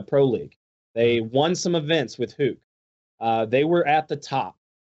the Pro League. They won some events with Hook. They were at the top.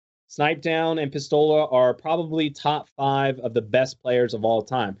 Snipedown and Pistola are probably top 5 of the best players of all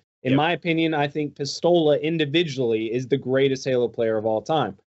time. In my opinion, I think Pistola individually is the greatest Halo player of all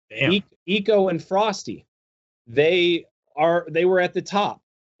time. Eco and Frosty, they were at the top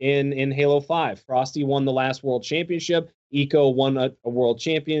in Halo 5. Frosty won the last World Championship. Eco won a World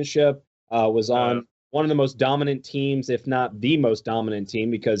Championship, was on one of the most dominant teams, if not the most dominant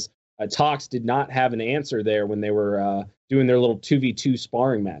team, because Tox did not have an answer there when they were doing their little 2v2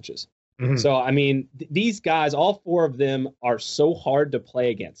 sparring matches. So, I mean, these guys, all 4 of them are so hard to play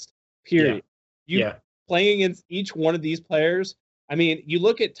against, period. Playing against each one of these players, I mean, you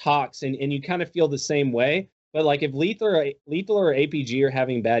look at Tox and you kind of feel the same way, but like if Lethal or APG are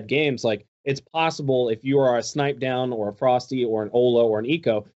having bad games, like it's possible if you are a Snipedown or a Frosty or an Ola or an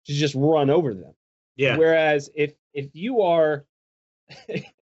Eco to just run over them. Whereas if you are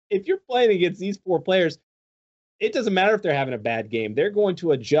if you're playing against these 4 players, it doesn't matter if they're having a bad game. They're going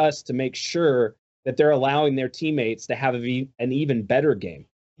to adjust to make sure that they're allowing their teammates to have an even better game.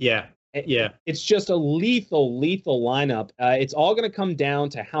 It's just a lethal lineup. It's all going to come down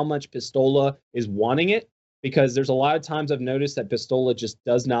to how much Pistola is wanting it, because there's a lot of times I've noticed that Pistola just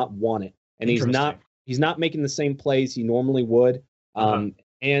does not want it, and he's not making the same plays he normally would. And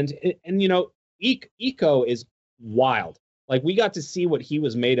you know, Eco is wild. Like, we got to see what he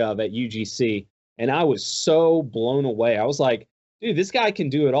was made of at UGC, and I was so blown away. I was like, dude, this guy can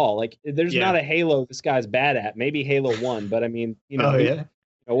do it all. Like, there's not a Halo this guy's bad at. Maybe Halo 1, but I mean, you know,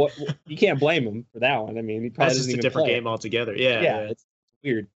 you can't blame him for that one. I mean, he probably that's just a different game altogether. It's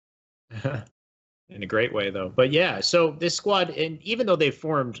weird. In a great way, though. But yeah, so this squad, and even though they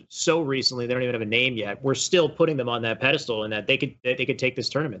formed so recently, they don't even have a name yet. We're still putting them on that pedestal, and that they could take this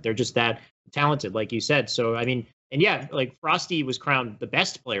tournament. They're just that talented, like you said. So I mean, and yeah, like Frosty was crowned the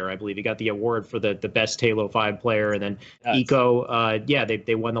best player. I believe he got the award for the best Halo 5 player, and then Eco,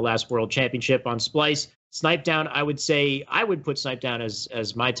 they won the last World Championship on Splice. Snipedown, I would say I would put Snipedown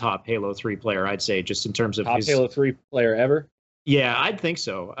as my top Halo 3 player. I'd say, just in terms of top Halo 3 player ever. Yeah, I'd think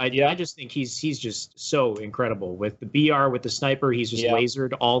so. I just think he's just so incredible with the BR, with the sniper. He's just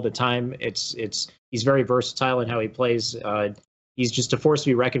lasered all the time. He's very versatile in how he plays. He's just a force to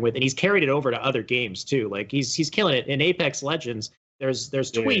be reckoned with, and he's carried it over to other games too. Like he's killing it in Apex Legends. There's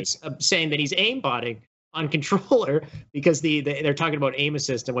tweets saying that he's aimbotting on controller because they're talking about aim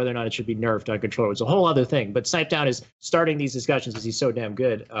assist and whether or not it should be nerfed on controller. It's a whole other thing. But Snipedown is starting these discussions because he's so damn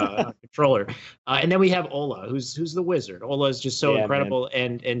good on controller. And then we have Ola, who's the wizard. Ola is just so incredible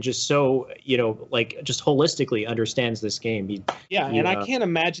and just so, you know, like just holistically understands this game. I can't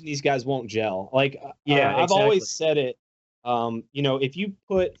imagine these guys won't gel. Like, I've always said it. You know, if you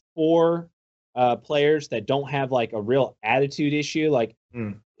put 4 players that don't have like a real attitude issue, like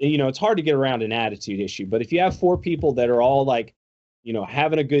you know, it's hard to get around an attitude issue, but if you have 4 people that are all like, you know,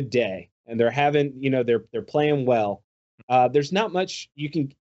 having a good day and they're having, you know, they're playing well, there's not much you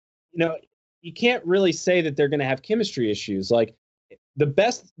can, you know, you can't really say that they're going to have chemistry issues. Like the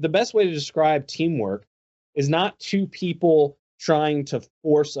best way to describe teamwork is not 2 people trying to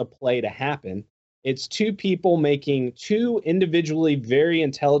force a play to happen. It's 2 people making 2 individually very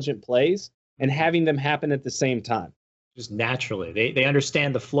intelligent plays and having them happen at the same time. Just naturally, they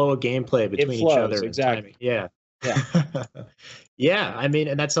understand the flow of gameplay between each other. Exactly. Yeah. I mean,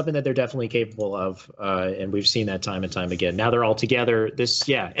 and that's something that they're definitely capable of, and we've seen that time and time again. Now they're all together.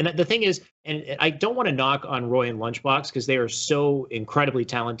 And the thing is, and I don't want to knock on Roy and Lunchbox because they are so incredibly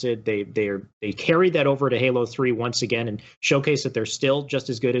talented. They carried that over to Halo 3 once again and showcase that they're still just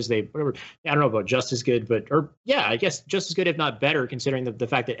as good as I don't know about just as good, I guess just as good, if not better, considering the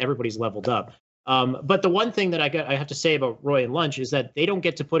fact that everybody's leveled up. But the one thing that I have to say about Roy and Lunch is that they don't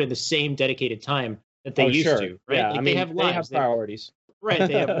get to put in the same dedicated time that they used to, right? Yeah, like I mean, they have lives, they have priorities. Right,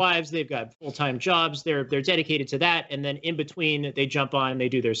 they have wives, they've got full-time jobs, they're dedicated to that, and then in between they jump on, they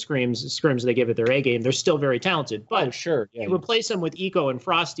do their scrims, they give it their A game. They're still very talented, but you replace them with Eco and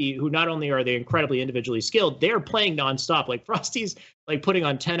Frosty, who not only are they incredibly individually skilled, they're playing nonstop. Like Frosty's like putting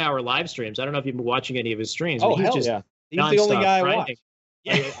on 10-hour live streams. I don't know if you've been watching any of his streams. Oh, hell yeah. He's the only guy I watch.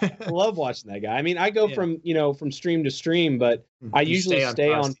 Yeah. I love watching that guy. I mean, I go from stream to stream, but I usually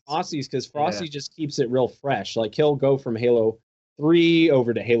stay on Frosty's because Frosty just keeps it real fresh. Like he'll go from Halo 3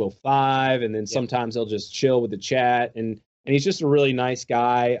 over to Halo 5, and then sometimes he'll just chill with the chat, and he's just a really nice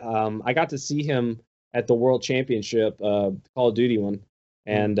guy. I got to see him at the World Championship, Call of Duty one,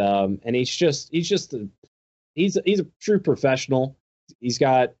 and he's a true professional. He's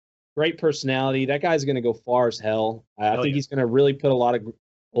got great personality. That guy's going to go far as hell. I think he's going to really put a lot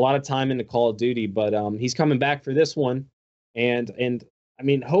of time into Call of Duty, but he's coming back for this one, and I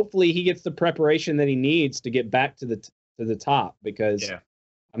mean, hopefully he gets the preparation that he needs to get back to the top, because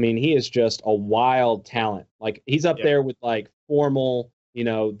I mean, he is just a wild talent. Like, he's up there with like Formal, you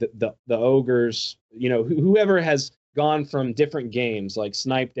know, the ogres, you know, whoever has gone from different games like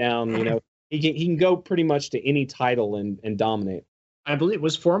Snipe Down, you know, he can go pretty much to any title and dominate. I believe,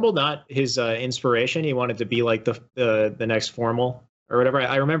 was Formal not his inspiration? He wanted to be like the next Formal or whatever.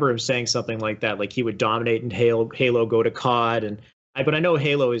 I remember him saying something like that, like he would dominate in Halo, go to COD, but I know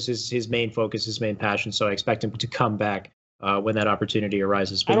Halo is his main focus, his main passion. So I expect him to come back when that opportunity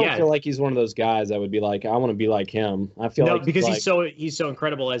arises. But I don't feel like he's one of those guys that would be like, I want to be like him. I feel like because he's so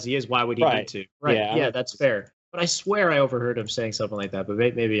incredible as he is. Why would he need to? Right? Yeah, that's fair. But I swear I overheard him saying something like that. But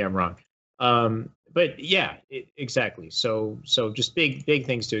maybe I'm wrong. But yeah, exactly. So just big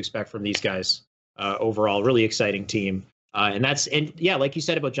things to expect from these guys. Overall, really exciting team. And like you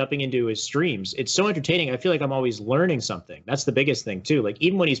said about jumping into his streams, it's so entertaining. I feel like I'm always learning something. That's the biggest thing too. Like,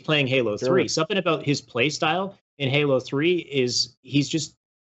 even when he's playing Halo 3, something about his play style in Halo 3 is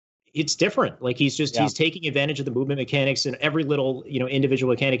it's different. Like, he's taking advantage of the movement mechanics and every little, you know,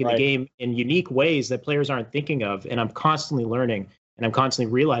 individual mechanic in the game in unique ways that players aren't thinking of. And I'm constantly learning. And I'm constantly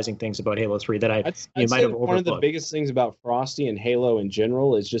realizing things about Halo 3 that I might have overlooked. One of the biggest things about Frosty and Halo in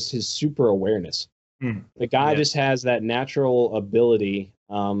general is just his super awareness. The guy just has that natural ability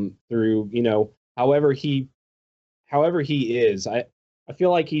through, you know, however he is. I feel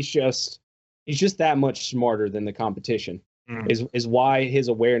like he's just that much smarter than the competition. Is why his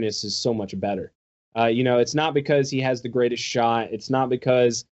awareness is so much better. You know, it's not because he has the greatest shot. It's not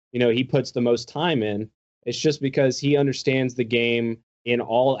because, you know, he puts the most time in. It's just because he understands the game in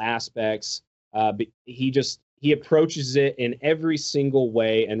all aspects. He approaches it in every single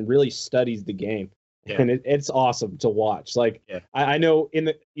way and really studies the game. And it's awesome to watch. Like, I know in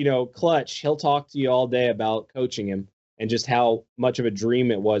the, you know, Clutch, he'll talk to you all day about coaching him and just how much of a dream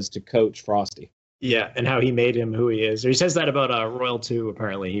it was to coach Frosty. Yeah, and how he made him who he is. Or he says that about Royal 2,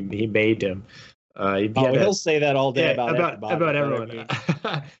 apparently. He made him. He'll say that all day about everyone.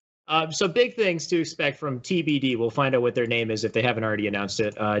 So big things to expect from TBD. We'll find out what their name is if they haven't already announced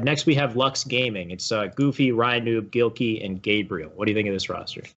it. Next, we have Lux Gaming. It's Goofy, Rynoob, Gilkey, and Gabriel. What do you think of this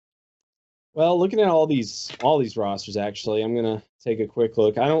roster? Well, looking at all these rosters, actually, I'm going to take a quick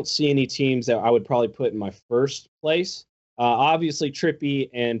look. I don't see any teams that I would probably put in my first place. Obviously, Trippy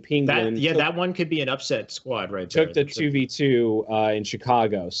and Penguin. That one could be an upset squad, right? Took the 2v2 in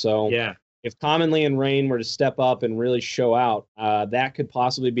Chicago. So if Commonly and Rain were to step up and really show out, that could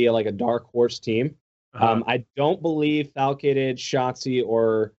possibly be like a dark horse team. I don't believe Falcated, Shotzi,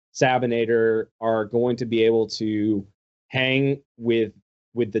 or Sabinator are going to be able to hang with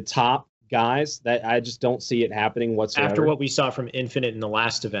the top guys. That I just don't see it happening whatsoever. After what we saw from Infinite in the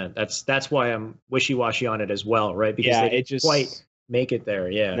last event, that's why I'm wishy-washy on it as well, right? Because they didn't quite make it there.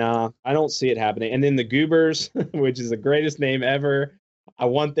 No, I don't see it happening. And then the Goobers, which is the greatest name ever. I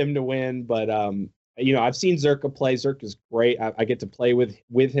want them to win, but you know, I've seen Zerka play. Zerka's great. I get to play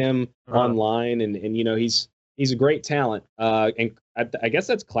with him online, and you know, he's a great talent. And I guess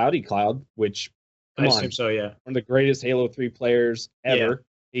that's Cloudy Cloud, which I assume so, yeah. One of the greatest Halo 3 players ever. Yeah.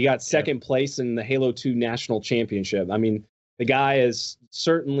 He got second place in the Halo 2 National Championship. I mean, the guy is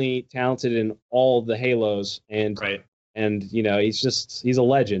certainly talented in all the Halos, and you know, he's a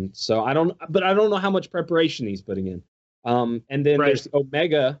legend. So I don't know how much preparation he's putting in. And then there's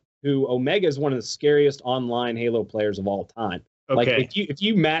Omega, Omega is one of the scariest online Halo players of all time. Like, if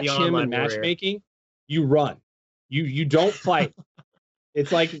you match him in matchmaking, you run. You don't fight.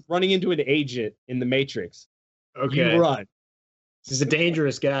 It's like running into an agent in the Matrix. You run. He's a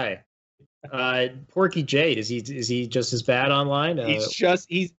dangerous guy. Porky Jade, is he just as bad online?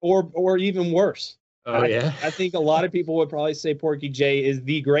 He's or even worse. I think a lot of people would probably say Porky J is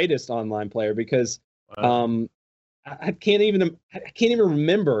the greatest online player because I can't even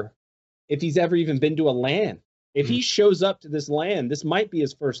remember if he's ever even been to a LAN. If he shows up to this LAN, this might be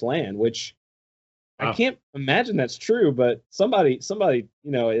his first LAN, which I can't imagine that's true, but somebody,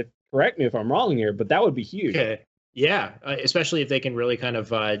 you know, correct me if I'm wrong here, but that would be huge. Okay. Yeah, especially if they can really kind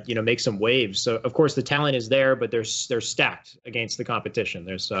of you know, make some waves. So of course the talent is there, but they're stacked against the competition.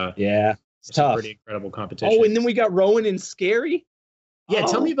 There's it's tough. Pretty incredible competition. Oh, and then we got Rowan and Scary. Yeah,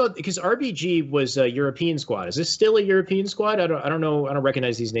 tell me about, because RBG was a European squad. Is this still a European squad? I don't know. I don't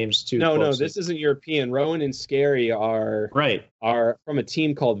recognize these names too. No, closely. this isn't European. Rowan and Scary are right. Are from a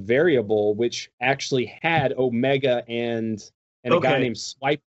team called Variable, which actually had Omega and a guy named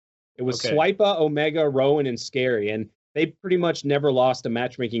Swipe. It was Swipa, Omega, Rowan, and Scary, and they pretty much never lost a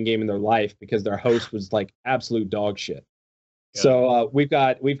matchmaking game in their life because their host was like absolute dog shit. Yeah. So we've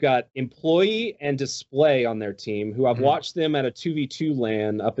got Employee and Display on their team, who I've watched them at a 2v2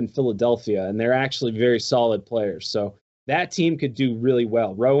 LAN up in Philadelphia, and they're actually very solid players. So that team could do really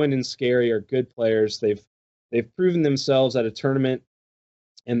well. Rowan and Scary are good players. They've proven themselves at a tournament,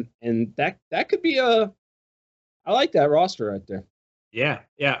 and that could be I like that roster right there. Yeah.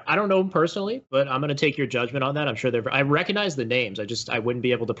 I don't know them personally, but I'm going to take your judgment on that. I'm sure I recognize the names. I wouldn't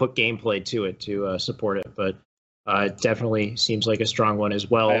be able to put gameplay to it to support it, but it definitely seems like a strong one as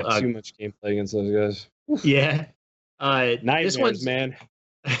well. I have too much gameplay against those guys. Yeah. Nightmares, this one's, man.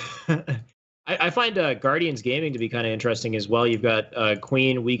 I find Guardians Gaming to be kind of interesting as well. You've got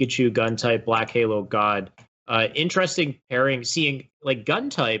Queen, Wikachu, Gun-Type, Black Halo, God. Interesting pairing, seeing like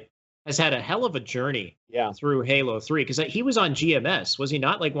Gun-Type has had a hell of a journey through Halo 3, because he was on GMS, was he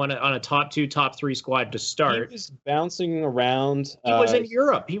not? Like on a top 2, top 3 squad to start. He was bouncing around. He was in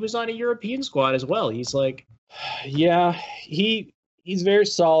Europe. He was on a European squad as well. He's like, yeah, he's very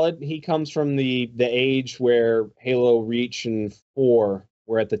solid. He comes from the age where Halo Reach and 4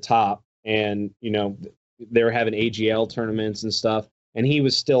 were at the top, and they were having AGL tournaments and stuff, and he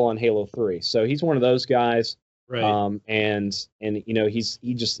was still on Halo 3. So he's one of those guys. Right. And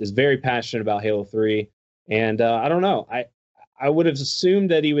he just is very passionate about Halo 3. And I don't know. I would have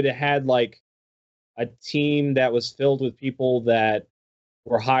assumed that he would have had like a team that was filled with people that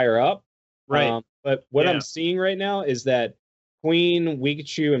were higher up. Right. But what I'm seeing right now is that Queen,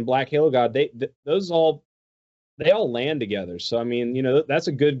 Wikachu, and Black Halo God, they all land together. So I mean, that's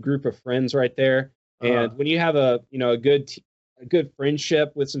a good group of friends right there. And when you have a good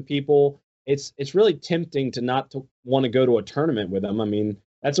friendship with some people, it's really tempting to not to want to go to a tournament with them. I mean,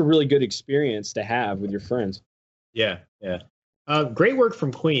 that's a really good experience to have with your friends. Yeah. Great work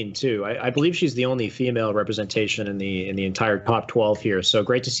from Queen too. I believe she's the only female representation in the entire top 12 here. So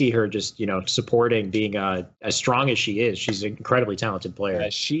great to see her just supporting, being as strong as she is. She's an incredibly talented player.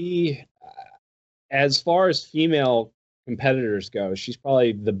 She, as far as female competitors go, she's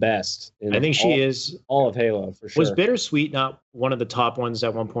probably the best. I think she is all of Halo for sure. Was Bittersweet not one of the top ones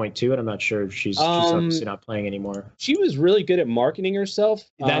at one point too? And I'm not sure if she's obviously not playing anymore. She was really good at marketing herself.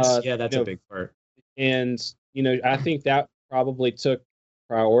 That's a big part. And I think that probably took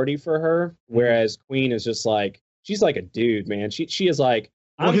priority for her. Whereas Queen is just like, she's like a dude, man. She is like,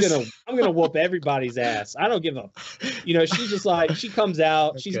 I'm gonna whoop everybody's ass. I don't give a, she's just like, she comes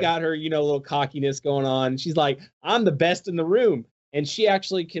out, she's got her, little cockiness going on. She's like, I'm the best in the room. And she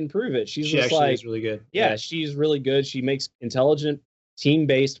actually can prove it. She just like, is really good. Yeah, she's really good. She makes intelligent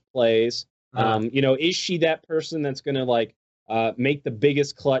team-based plays. Is she that person that's gonna like make the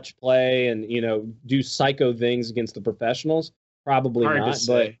biggest clutch play and do psycho things against the professionals? Probably not.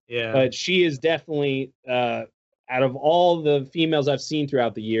 But she is definitely out of all the females I've seen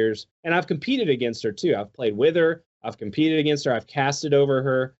throughout the years, and I've competed against her too. I've played with her, I've competed against her, I've casted over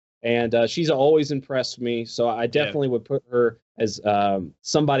her, and she's always impressed me. So I definitely would put her as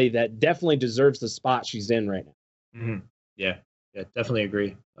somebody that definitely deserves the spot she's in right now. Mm-hmm. Yeah, definitely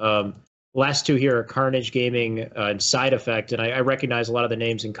agree. Last two here are Carnage Gaming and Side Effect, and I recognize a lot of the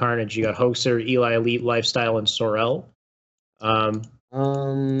names in Carnage. You got Hoaxer, Eli Elite, Lifestyle, and Sorel.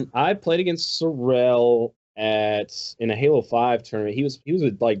 I played against Sorel in a Halo 5 tournament. He was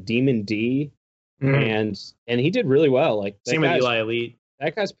with like Demon D, and he did really well. Like same with Eli Elite.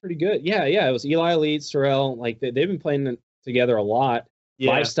 That guy's pretty good. Yeah. It was Eli Elite, Sorel. Like they've been playing together a lot.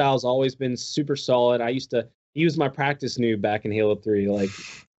 Yeah. Lifestyle's always been super solid. He was my practice noob back in Halo 3. Like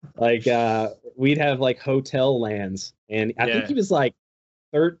we'd have like hotel LANs, and I think he was like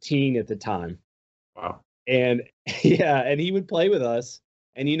 13 at the time. Wow. And and he would play with us,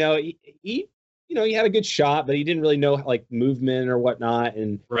 and he had a good shot, but he didn't really know like movement or whatnot,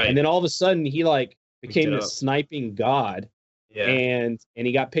 and then all of a sudden he like became the sniping god. Yeah. And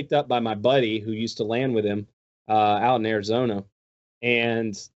he got picked up by my buddy who used to LAN with him out in Arizona,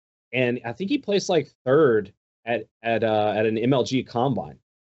 and I think he placed like third at an MLG combine,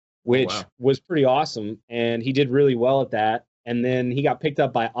 which was pretty awesome, and he did really well at that. And then he got picked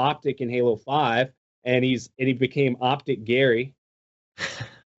up by Optic in Halo 5, and he became Optic Gary,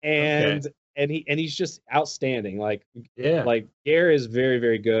 and he's just outstanding. Like Gary is very,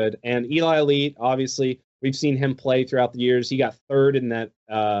 very good, and Eli Elite, obviously we've seen him play throughout the years. He got third in that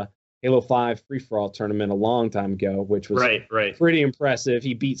Halo 5 free-for-all tournament a long time ago, which was right. pretty impressive.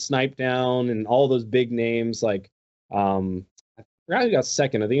 He beat Snipedown and all those big names. Like, I forgot who got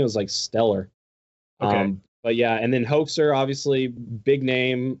second. I think it was like Stellar. Okay. But yeah, and then Hoaxer, obviously, big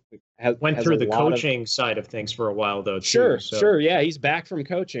name. Went through the coaching side of things for a while, though. Sure. Yeah, he's back from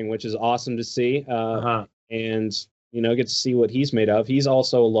coaching, which is awesome to see. And, get to see what he's made of. He's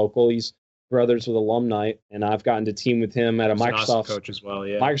also local. He's brothers with Alumni, and I've gotten to team with him at a Microsoft awesome coach as well.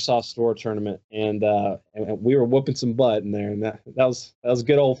 Yeah, Microsoft Store tournament, and we were whooping some butt in there, and that was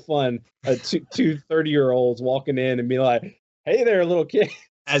good old fun. Two 30-year-olds walking in and be like, "Hey there, little kid,"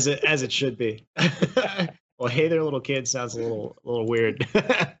 as it should be. Well, hey there, little kid sounds a little weird.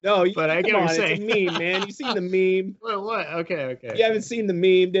 No, but I get what you're saying. It's a meme, man. You seen the meme? What? Okay. You haven't seen the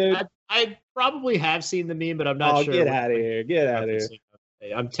meme, dude? I probably have seen the meme, but I'm not sure. Get out of here! Get out of here!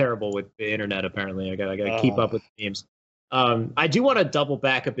 I'm terrible with the internet. Apparently, I gotta keep up with the memes. I do want to double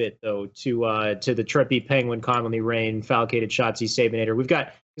back a bit though to the Trippy, Penguin, Commonly Rain, Falcated, Shotzzy, Sabinator. We've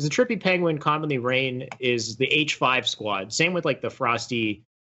got because the Trippy, Penguin, Commonly Rain is the H5 squad. Same with like the Frosty,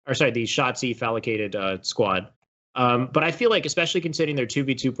 the Shotzzy, Falcated squad. But I feel like, especially considering their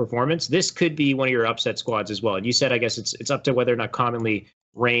 2v2 performance, this could be one of your upset squads as well. And you said, I guess it's up to whether or not Commonly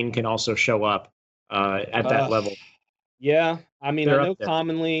Rain can also show up at that level. Yeah, I mean, I know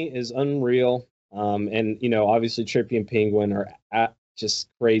Commonly is unreal, and obviously Trippy and Penguin are just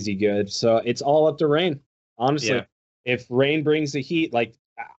crazy good. So it's all up to Rain. Honestly, if Rain brings the heat, like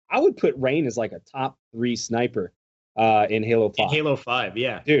I would put Rain as like a top 3 sniper in Halo 5. Halo 5,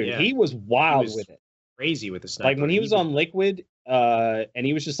 yeah, dude, he was wild with it, crazy with the sniper. Like when he was on Liquid, and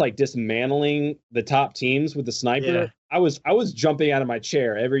he was just like dismantling the top teams with the sniper. Yeah. I was jumping out of my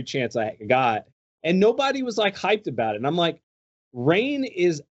chair every chance I got. And nobody was like hyped about it. And I'm like, Rain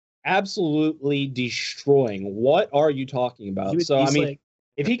is absolutely destroying. What are you talking about?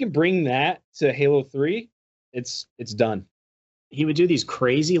 If he can bring that to Halo 3, it's done. He would do these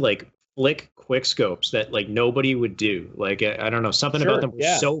crazy like flick quick scopes that like nobody would do. Like I don't know, something about them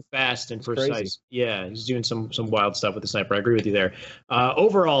was so fast and precise. Crazy. Yeah, he's doing some wild stuff with the sniper. I agree with you there.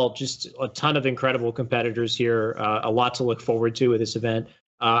 Overall, just a ton of incredible competitors here. A lot to look forward to with this event.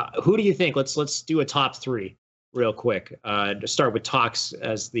 Who do you think? Let's do a top 3 real quick. To start with Tox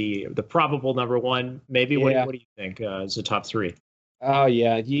as the probable number 1. Maybe what do you think as the top 3? Oh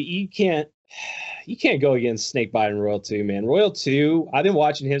yeah, you can't go against Snakebite and Royal 2, man. Royal 2, I've been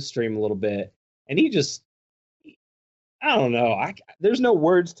watching his stream a little bit, and he just, I don't know. There's no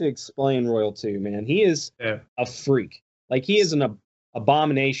words to explain Royal 2, man. He is a freak. Like he is an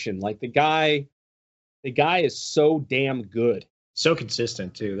abomination. Like the guy is so damn good. So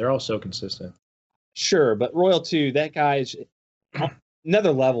consistent too. They're all so consistent. Sure, but Royal 2, that guy is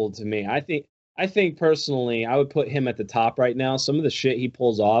another level to me. I think personally, I would put him at the top right now. Some of the shit he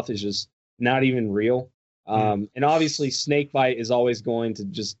pulls off is just not even real. And obviously, Snakebite is always going to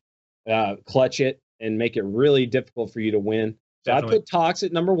just clutch it and make it really difficult for you to win. So I'd put Tox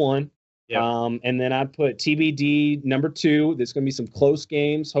at number 1. Yep. And then I'd put TBD number 2. There's going to be some close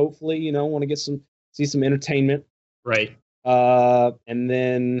games. Hopefully, want to get see some entertainment. Right. And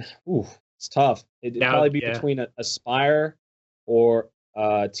then, it's tough. It'd probably be between Aspire or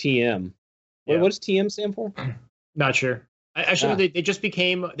TM. What does TM stand for? Not sure. Actually, they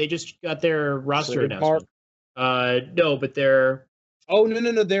just got their roster announcement. No, but they're. Oh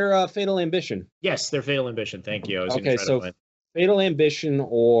no! They're Fatal Ambition. Yes, they're Fatal Ambition. Thank you. Fatal Ambition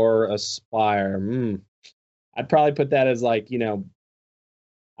or Aspire. I'd probably put that as like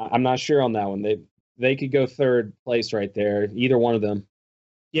I'm not sure on that one. They could go third place right there. Either one of them.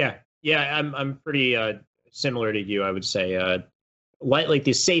 Yeah. I'm pretty similar to you. I would say. Like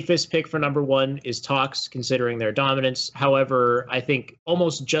the safest pick for number 1 is Tox, considering their dominance. However, I think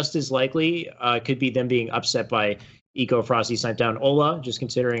almost just as likely could be them being upset by Eco, Frosty, Snipedown, Ola, just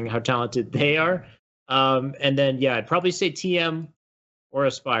considering how talented they are. And then I'd probably say TM or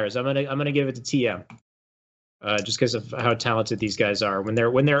Aspires. I'm gonna give it to TM. Just because of how talented these guys are. When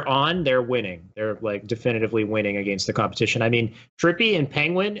they're on, they're winning. They're like definitively winning against the competition. I mean, Trippy and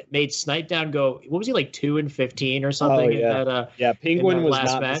Penguin made Snipedown go. What was he like 2-15 or something? Oh, yeah. Penguin was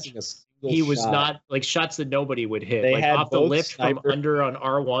last not match. He was not like shots that nobody would hit. They like had off the lift from under on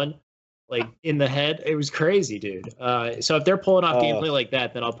R1, like in the head. It was crazy, dude. So if they're pulling off gameplay like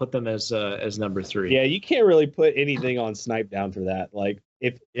that, then I'll put them as number 3. Yeah, you can't really put anything on Snipedown for that. Like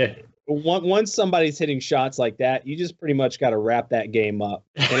once somebody's hitting shots like that, you just pretty much got to wrap that game up.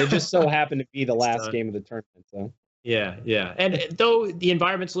 And it just so happened to be the last game of the tournament. So yeah. And though the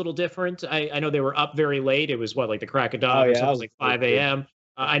environment's a little different, I know they were up very late. It was like the crack of dawn. It was like 5 a.m.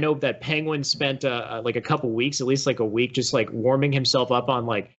 I know that Penguin spent like a couple weeks, at least like a week, just like warming himself up on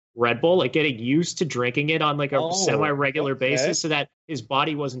like Red Bull, like getting used to drinking it on like a semi-regular basis, so that his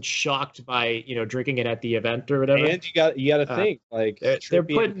body wasn't shocked by drinking it at the event or whatever. And you got to think like they're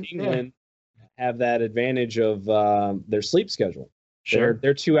putting England have that advantage of their sleep schedule. Sure,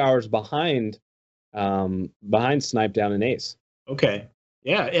 they're 2 hours behind Snipe down and Ace. Okay,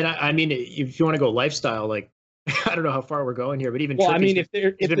 yeah, and I mean, if you want to go lifestyle, like I don't know how far we're going here, but even I mean, if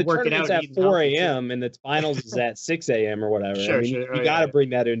the tournament's at 4 a.m. and the finals is at 6 a.m. or whatever, you got to bring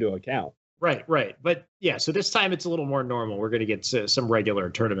that into account. Right. But yeah, so this time it's a little more normal. We're going to get some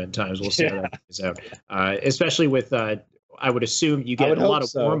regular tournament times. We'll see how that plays out. Especially with, I would assume you get a lot of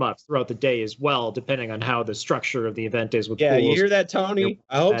warm-ups throughout the day as well, depending on how the structure of the event is. With pools. You hear that, Tony?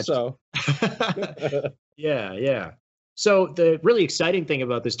 I hope so. Yeah. So the really exciting thing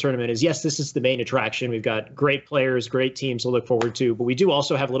about this tournament is, yes, this is the main attraction. We've got great players, great teams to look forward to, but we do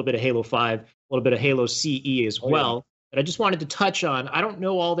also have a little bit of Halo 5, a little bit of Halo CE as well. That I just wanted to touch on. I don't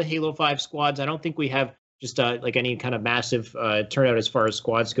know all the Halo 5 squads. I don't think we have just like any kind of massive turnout as far as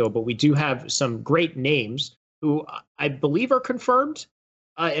squads go, but we do have some great names who I believe are confirmed,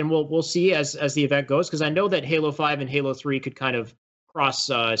 and we'll see as the event goes, because I know that Halo 5 and Halo 3 could kind of cross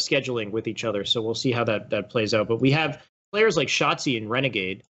scheduling with each other, so we'll see how that plays out. But we have players like Shotzi and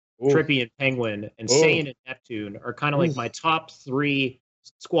Renegade, Trippy and Penguin, and Saiyan and Neptune are kind of like my top 3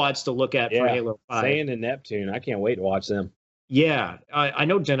 squads to look at for Halo 5. Saiyan and Neptune, I can't wait to watch them. Yeah, I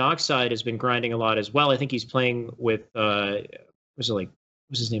know Denoxide has been grinding a lot as well. I think he's playing with was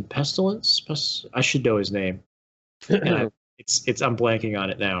his name Pestilence? I should know his name. And I'm blanking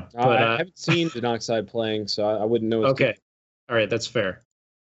on it now. But I haven't seen Denoxide playing, so I wouldn't know. Okay, all right, that's fair.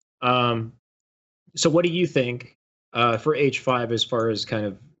 So what do you think for H5 as far as kind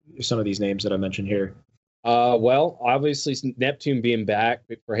of some of these names that I mentioned here? Well, obviously Neptune being back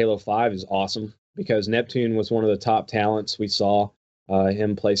for Halo 5 is awesome, because Neptune was one of the top talents we saw.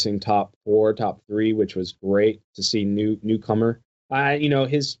 Him placing top 4, top 3, which was great to see newcomer.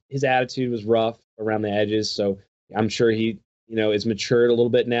 His attitude was rough around the edges, so I'm sure he is matured a little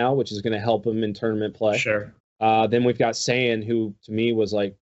bit now, which is going to help him in tournament play. Sure. Then we've got Saiyan, who to me was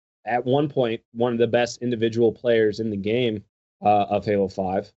like at one point one of the best individual players in the game of Halo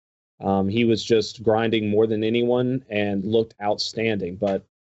 5. He was just grinding more than anyone and looked outstanding. But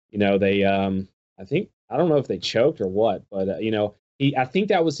they I don't know if they choked or what, but I think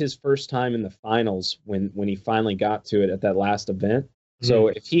that was his first time in the finals when he finally got to it at that last event. Mm-hmm. So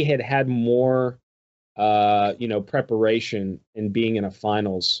if he had more preparation in being in a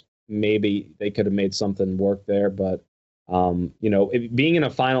finals, maybe they could have made something work there. But being in a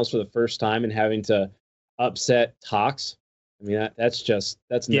finals for the first time and having to upset Tox, I mean that's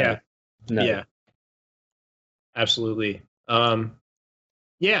yeah. Yeah, absolutely. That's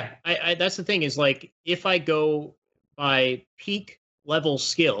the thing is, like, if I go by peak level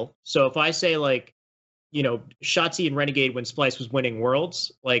skill, so if I say like, Shotzi and Renegade when Splice was winning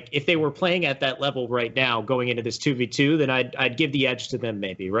Worlds, like if they were playing at that level right now going into this 2v2, then I'd give the edge to them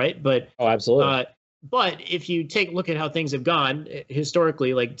maybe, right? But absolutely. But if you take a look at how things have gone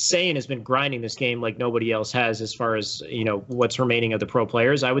historically, like Saiyan has been grinding this game like nobody else has as far as, what's remaining of the pro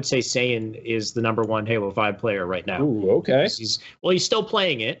players. I would say Saiyan is the number 1 Halo 5 player right now. Ooh, okay. He's still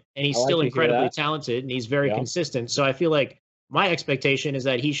playing it, and he's still incredibly talented, and he's very consistent. So I feel like my expectation is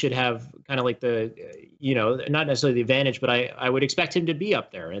that he should have kind of like the, not necessarily the advantage, but I would expect him to be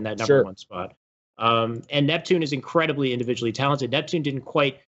up there in that number 1 spot. And Neptune is incredibly individually talented. Neptune didn't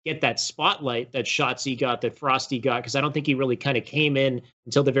quite get that spotlight that Shotzi got, that Frosty got, because I don't think he really kind of came in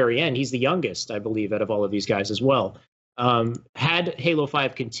until the very end. He's the youngest, I believe, out of all of these guys as well. Had Halo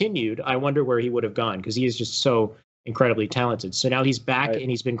 5 continued, I wonder where he would have gone, because he is just so incredibly talented. So now he's back,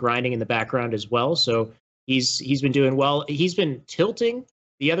 and he's been grinding in the background as well. So he's been doing well. He's been tilting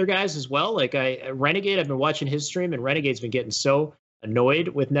the other guys as well. Like Renegade, I've been watching his stream, and Renegade's been getting so annoyed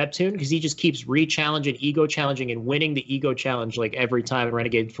with Neptune because he just keeps re-challenging, ego challenging, and winning the ego challenge like every time. And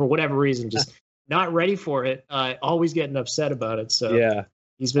Renegade, for whatever reason, just not ready for it. Always getting upset about it. So yeah,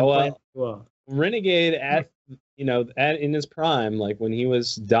 he's been playing well. Renegade in his prime, like when he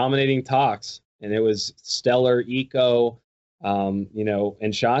was dominating Tox, and it was Stellar, Eco, and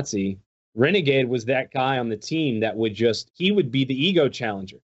Shotzi. Renegade was that guy on the team that he would be the ego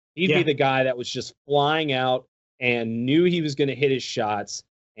challenger. He'd be the guy that was just flying out and knew he was going to hit his shots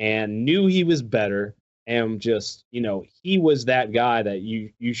and knew he was better, and just, he was that guy that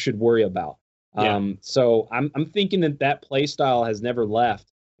you should worry about. So I'm thinking that play style has never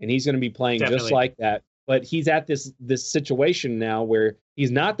left, and he's going to be playing just like that. But he's at this situation now where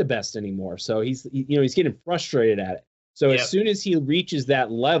he's not the best anymore. So he's getting frustrated at it. So as soon as he reaches that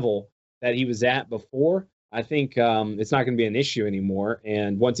level that he was at before, I think it's not going to be an issue anymore.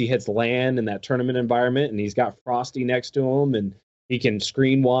 And once he hits land in that tournament environment, and he's got Frosty next to him, and he can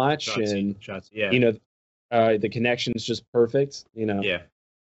screen watch, yeah. You know, the connection is just perfect. You know, Yeah.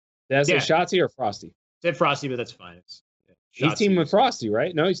 Did I say Shotzi or Frosty? Said Frosty, but that's fine. He's teaming with Frosty,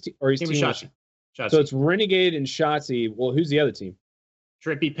 right? No, he's teaming with Shotzi. So it's Renegade and Shotzi. Well, who's the other team?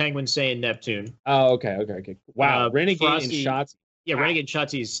 Trippy, Penguin, Saiyan, Neptune. Oh, okay. Wow, Renegade Frosty, and Shotzi. Yeah, Renegade and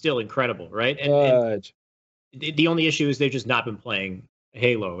Shotzi is still incredible, right? And the only issue is they've just not been playing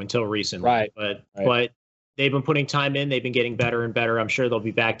Halo until recently. Right. But they've been putting time in. They've been getting better and better. I'm sure they'll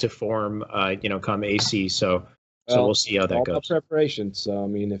be back to form, come AC. So we'll see how that goes. Preparation. So I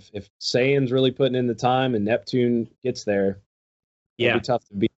mean, if Saiyan's really putting in the time and Neptune gets there, it'll be tough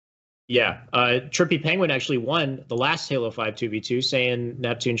to beat. Yeah, Trippy Penguin actually won the last Halo 5 2v2. Saiyan,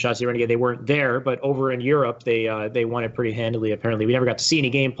 Neptune, Shotzi, Renegade, they weren't there, but over in Europe, they won it pretty handily. Apparently, we never got to see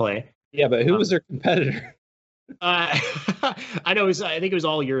any gameplay. Yeah, but who was their competitor? I know. I think it was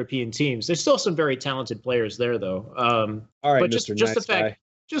all European teams. There's still some very talented players there, though. All right, but just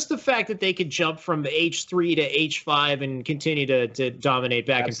the fact that they could jump from H3 to H5 and continue to dominate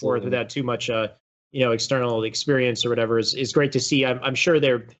back and forth without too much, external experience or whatever is great to see. I'm sure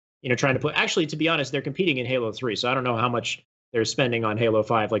they're trying to put. Actually, to be honest, they're competing in Halo 3, so I don't know how much they're spending on Halo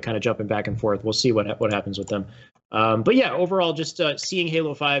 5, like kind of jumping back and forth. We'll see what happens with them. But yeah, overall, just seeing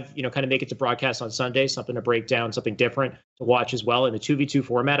Halo 5, kind of make it to broadcast on Sunday, something to break down, something different to watch as well in the 2v2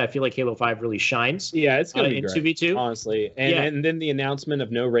 format. I feel like Halo 5 really shines. Yeah, it's going to be great, 2v2, honestly. And then the announcement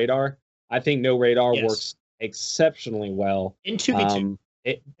of no radar. I think no radar works exceptionally well in 2v2.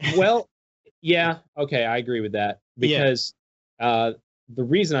 Yeah, okay, I agree with that because the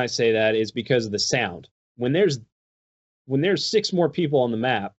reason I say that is because of the sound. When there's 6 more people on the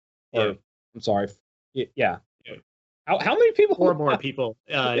map, or I'm sorry, how many people? 4 more people.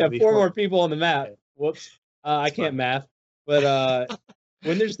 4 more people on the map. Whoops, I can't math. But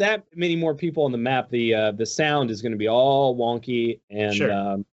when there's that many more people on the map, the sound is going to be all wonky,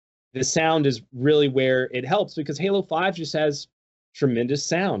 and the sound is really where it helps because Halo 5 just has tremendous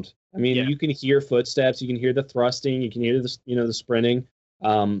sound. I mean, you can hear footsteps, you can hear the thrusting, you can hear the sprinting.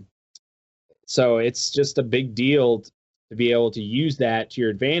 So it's just a big deal to be able to use that to your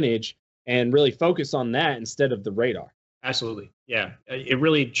advantage and really focus on that instead of the radar. Absolutely. Yeah. It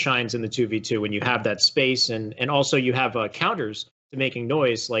really shines in the 2v2 when you have that space and also you have counters to making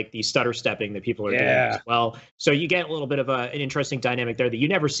noise, like the stutter stepping that people are doing as well. So you get a little bit of an interesting dynamic there that you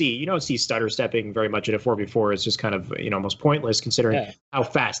never see. You don't see stutter stepping very much in a 4v4. It's just kind of almost pointless considering how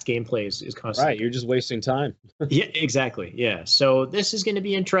fast gameplay is constantly. Right, you're just wasting time. Yeah, exactly. Yeah. So this is going to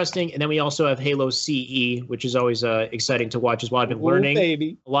be interesting. And then we also have Halo CE, which is always exciting to watch as well. I've been learning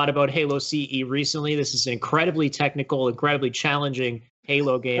a lot about Halo CE recently. This is an incredibly technical, incredibly challenging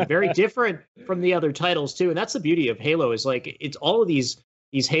Halo game, very different from the other titles too, and that's the beauty of Halo is like it's all of these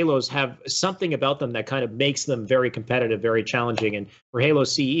Halos have something about them that kind of makes them very competitive, very challenging. And for Halo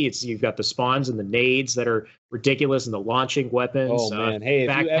CE, you've got the spawns and the nades that are ridiculous, and the launching weapons. Oh man, hey,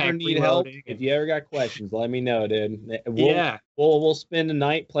 if you ever need help, if you ever got questions, let me know, dude. We'll spend a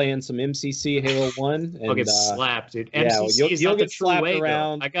night playing some MCC Halo 1. And, I'll get slapped, dude. MCC is you'll not the get true slapped way,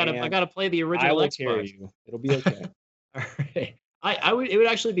 around. I gotta play the original. I will Xbox. carry you. It'll be okay. All right. It would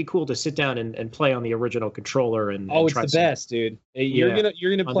actually be cool to sit down and play on the original controller and it's the best, dude. You're gonna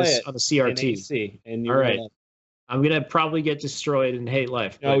play it on the CRT. AC, and all right, I'm gonna probably get destroyed in Hate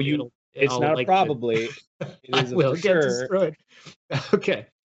Life. No, it's not probably. It is will get destroyed. Okay,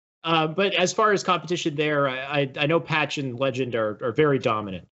 but as far as competition there, I know Patch and Legend are very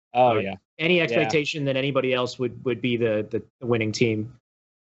dominant. Oh yeah. Any expectation that anybody else would be the winning team?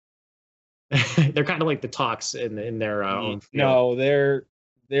 They're kind of like the Talks in their own field. No, they're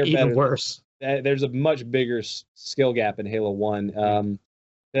even better. Worse. There's a much bigger skill gap in Halo 1.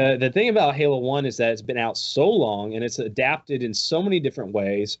 The thing about Halo 1 is that it's been out so long and it's adapted in so many different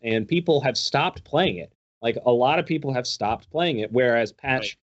ways, and people have stopped playing it. Like a lot of people have stopped playing it, whereas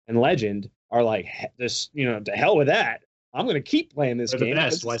Patch and Legend are like, this, to hell with that. I'm going to keep playing this game.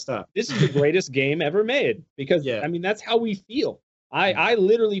 Why stop? This is the greatest game ever made because I mean that's how we feel. I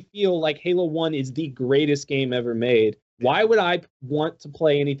literally feel like Halo 1 is the greatest game ever made. Why would I want to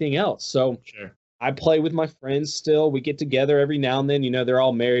play anything else? So I play with my friends still. We get together every now and then. They're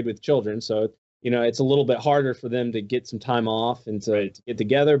all married with children. So, it's a little bit harder for them to get some time off and to get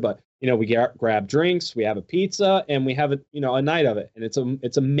together. But, we grab drinks, we have a pizza, and we have a night of it. And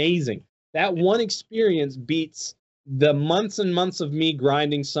it's amazing. That one experience beats the months and months of me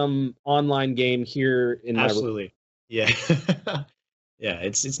grinding some online game here in my room. Yeah. Yeah,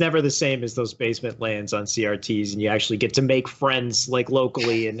 it's never the same as those basement lands on CRTs, and you actually get to make friends like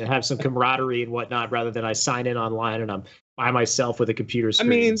locally and have some camaraderie and whatnot, rather than I sign in online and I'm by myself with a computer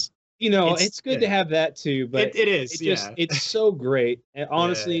screen. I mean, it's good to have that too, but it is. It's so great. And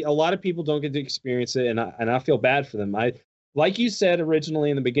honestly, a lot of people don't get to experience it, and I feel bad for them. Like you said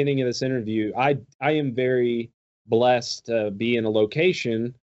originally in the beginning of this interview, I am very blessed to be in a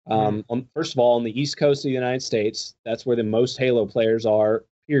location. First of all, on the East Coast of the United States, that's where the most Halo players are,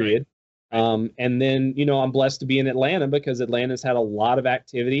 period. Right. And then, I'm blessed to be in Atlanta because Atlanta's had a lot of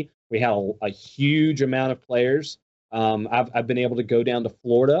activity. We have a huge amount of players. I've been able to go down to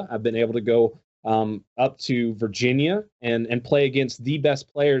Florida. I've been able to go up to Virginia and play against the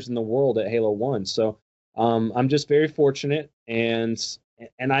best players in the world at Halo 1. So I'm just very fortunate, and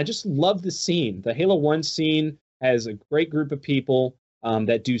I just love the scene. The Halo 1 scene has a great group of people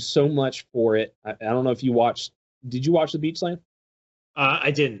that do so much for it. I don't know if you watched. Did you watch the Beachland? I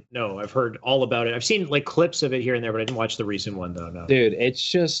didn't. No, I've heard all about it. I've seen like clips of it here and there, but I didn't watch the recent one though. No, dude,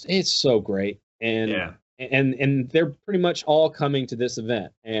 it's so great, and and they're pretty much all coming to this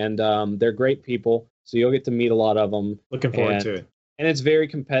event, and they're great people. So you'll get to meet a lot of them. Looking forward to it. And it's very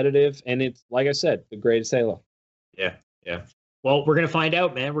competitive, and it's, like I said, the greatest Halo. Yeah. Well, we're gonna find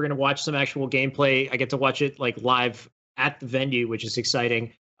out, man. We're gonna watch some actual gameplay. I get to watch it like live at the venue, which is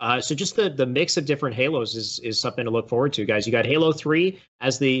exciting. So just the mix of different Halos is something to look forward to, guys. You got Halo 3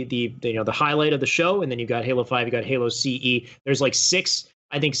 as the highlight of the show, and then you got Halo 5, you got Halo CE. There's like 6,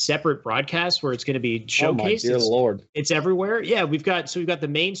 I think, separate broadcasts where it's going to be showcased. Oh my dear Lord. It's everywhere. Yeah, we've got the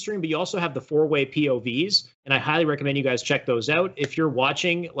mainstream, but you also have the 4-way POVs, and I highly recommend you guys check those out. If you're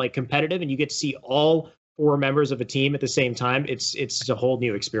watching like competitive and you get to see all 4 members of a team at the same time, it's a whole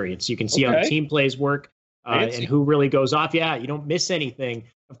new experience. You can see how the team plays work. And who really goes off. Yeah, you don't miss anything.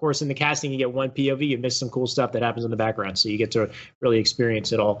 Of course, in the casting, you get one POV. You miss some cool stuff that happens in the background, so you get to really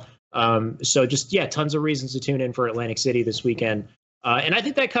experience it all. So just, tons of reasons to tune in for Atlantic City this weekend. And I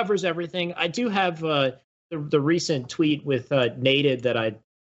think that covers everything. I do have the recent tweet with Nated that I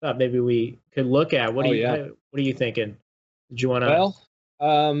thought maybe we could look at. What are you thinking? Did you want to?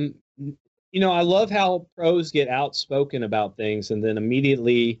 Well, I love how pros get outspoken about things, and then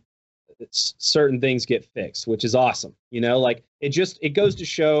immediately certain things get fixed, which is awesome. It goes to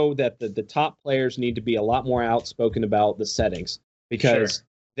show that the top players need to be a lot more outspoken about the settings, because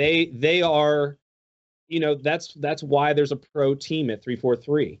they are, that's why there's a pro team at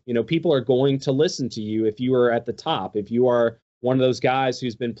 343. People are going to listen to you if you are at the top. If you are one of those guys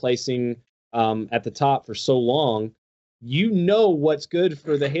who's been placing at the top for so long, what's good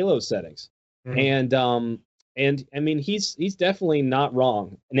for the Halo settings. Mm-hmm. And I mean, he's definitely not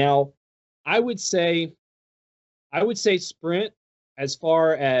wrong. Now, I would say sprint, as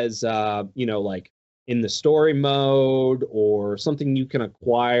far as like in the story mode or something you can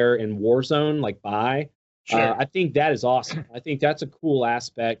acquire in Warzone, like buy. Sure. I think that is awesome. I think that's a cool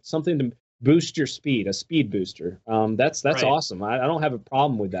aspect, something to boost your speed, a speed booster. That's right. Awesome. I don't have a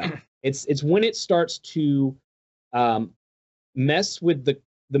problem with that. It's when it starts to mess with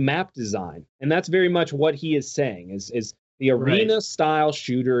the map design, and that's very much what he is saying. Is the arena style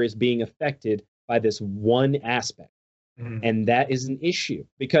shooter is being affected by this one aspect. Mm-hmm. And that is an issue,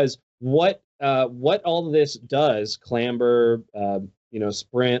 because what all of this does, clamber,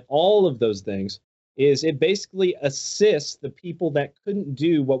 sprint, all of those things, is it basically assists the people that couldn't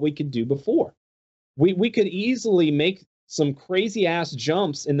do what we could do before. We could easily make some crazy ass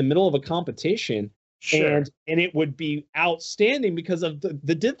jumps in the middle of a competition, and it would be outstanding because of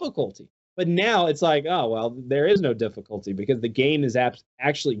the difficulty. But now it's like, oh, well, there is no difficulty because the game is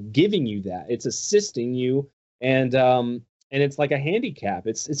actually giving you that. It's assisting you, and it's like a handicap.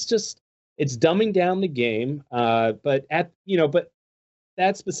 It's dumbing down the game. But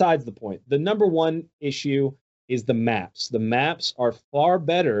that's besides the point. The number one issue is the maps. The maps are far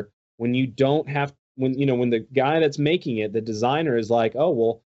better when you don't have when the guy that's making it, the designer, is like, oh,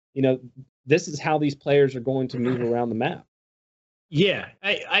 well, this is how these players are going to move around the map. Yeah,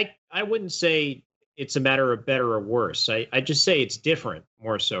 I wouldn't say it's a matter of better or worse. I just say it's different,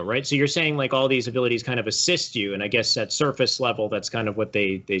 more so, right? So you're saying like all these abilities kind of assist you, and I guess at surface level, that's kind of what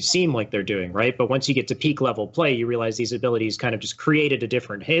they seem like they're doing, right? But once you get to peak level play, you realize these abilities kind of just created a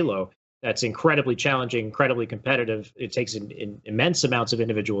different Halo that's incredibly challenging, incredibly competitive. It takes immense amounts of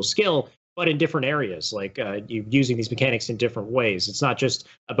individual skill, but in different areas, like you're using these mechanics in different ways. It's not just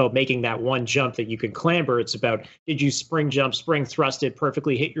about making that one jump that you can clamber. It's about, did you spring jump, spring thrusted,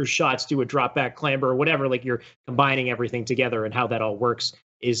 perfectly hit your shots, do a drop back clamber or whatever. Like, you're combining everything together, and how that all works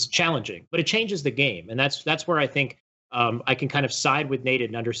is challenging, but it changes the game. And that's where I think I can kind of side with Nate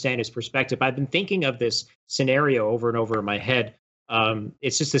and understand his perspective. I've been thinking of this scenario over and over in my head.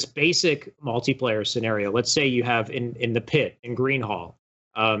 It's just this basic multiplayer scenario. Let's say you have in the pit in Greenhall,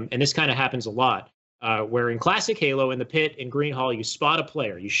 and this kind of happens a lot. Where in classic Halo, in the pit in Greenhall, you spot a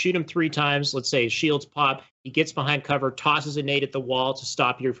player, you shoot him 3 times. Let's say his shields pop, he gets behind cover, tosses a nade at the wall to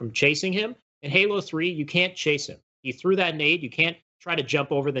stop you from chasing him. In Halo 3, you can't chase him. He threw that nade. You can't try to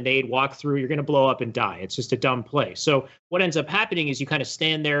jump over the nade, walk through. You're going to blow up and die. It's just a dumb play. So what ends up happening is you kind of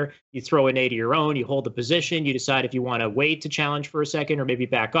stand there, you throw a nade of your own, you hold the position, you decide if you want to wait to challenge for a second or maybe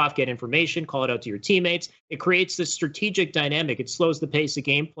back off, get information, call it out to your teammates. It creates this strategic dynamic. It slows the pace of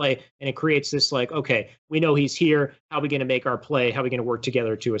gameplay, and it creates this like, okay, we know he's here. How are we going to make our play? How are we going to work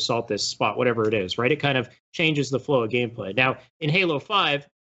together to assault this spot, whatever it is, right? It kind of changes the flow of gameplay. Now, in Halo 5,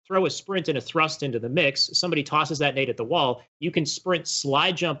 throw a sprint and a thrust into the mix. Somebody tosses that nade at the wall. You can sprint,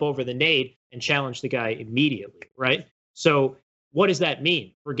 slide jump over the nade, and challenge the guy immediately, right? So what does that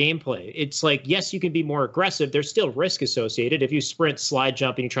mean for gameplay? It's like, yes, you can be more aggressive. There's still risk associated. If you sprint, slide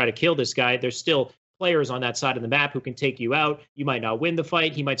jump, and you try to kill this guy, there's still players on that side of the map who can take you out. You might not win the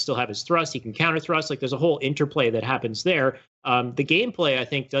fight. He might still have his thrust. He can counter thrust. Like there's a whole interplay that happens there. The gameplay, I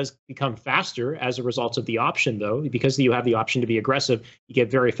think, does become faster as a result of the option, though, because you have the option to be aggressive. You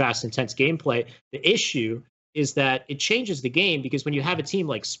get very fast, intense gameplay. The issue is that it changes the game because when you have a team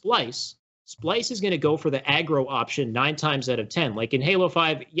like Splice, Splice is going to go for the aggro option 9 times out of 10. Like in Halo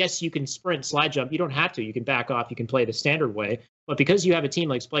 5, yes, you can sprint, slide jump. You don't have to. You can back off. You can play the standard way. But because you have a team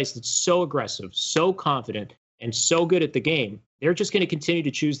like Splice that's so aggressive, so confident, and so good at the game, they're just going to continue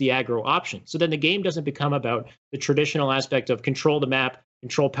to choose the aggro option. So then the game doesn't become about the traditional aspect of control the map,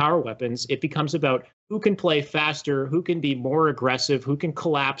 control power weapons. It becomes about who can play faster, who can be more aggressive, who can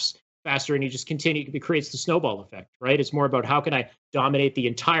collapse faster, and you just continue. It creates the snowball effect, right? It's more about how can I dominate the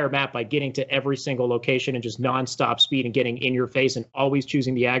entire map by getting to every single location and just nonstop speed and getting in your face and always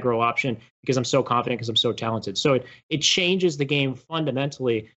choosing the aggro option because I'm so confident, because I'm so talented. So it changes the game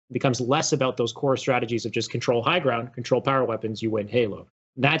fundamentally. It becomes less about those core strategies of just control high ground, control power weapons, you win Halo.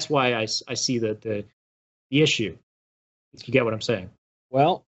 And that's why I see the issue, if you get what I'm saying.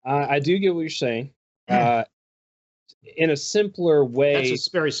 Well, I do get what you're saying. In a simpler way, that's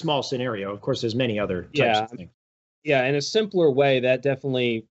a very small scenario. Of course, there's many other types of things. Yeah, in a simpler way, that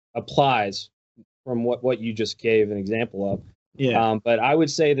definitely applies from what you just gave an example of. Yeah. But I would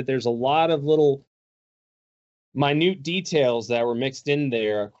say that there's a lot of little minute details that were mixed in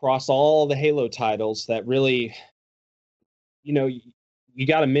there across all the Halo titles that really, you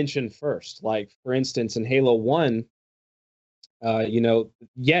got to mention first. Like, for instance, in Halo 1,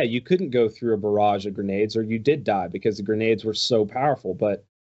 you couldn't go through a barrage of grenades, or you did die because the grenades were so powerful. But,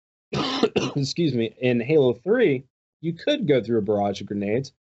 excuse me, in Halo 3, you could go through a barrage of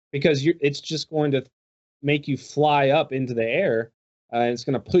grenades because it's just going to make you fly up into the air, and it's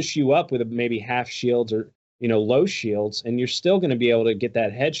going to push you up with maybe half shields or, low shields, and you're still going to be able to get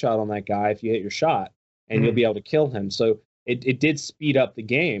that headshot on that guy if you hit your shot, and you'll be able to kill him. So it did speed up the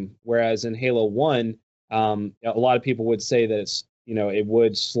game, whereas in Halo 1, a lot of people would say that it's, it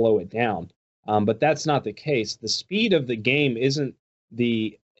would slow it down. But that's not the case. The speed of the game isn't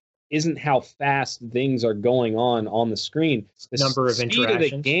how fast things are going on the screen. The number of interactions, of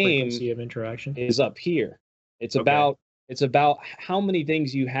the game frequency of interaction is up here. It's about how many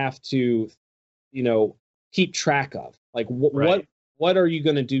things you have to, keep track of. Like what are you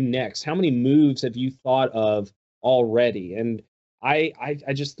going to do next? How many moves have you thought of already? And I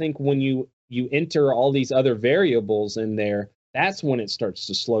just think when you enter all these other variables in there, that's when it starts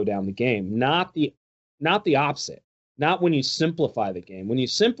to slow down the game. Not the opposite. Not when you simplify the game. When you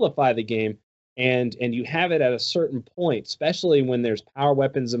simplify the game and you have it at a certain point, especially when there's power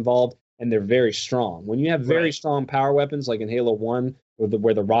weapons involved and they're very strong. When you have very strong power weapons, like in Halo 1,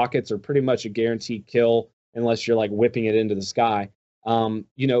 where the rockets are pretty much a guaranteed kill unless you're like whipping it into the sky,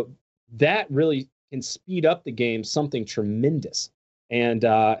 that really can speed up the game something tremendous. And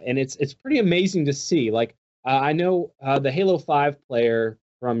it's pretty amazing to see. Like, I know the Halo 5 player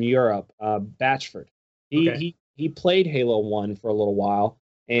from Europe, Batchford. He played Halo 1 for a little while,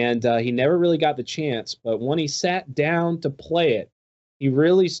 and he never really got the chance. But when he sat down to play it, he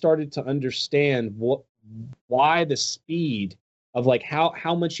really started to understand why the speed of like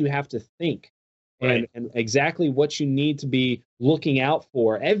how much you have to think and exactly what you need to be looking out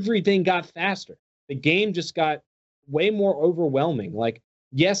for. Everything got faster. The game just got way more overwhelming. Like,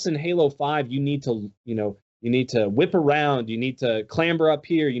 yes, in Halo 5, you need to whip around, you need to clamber up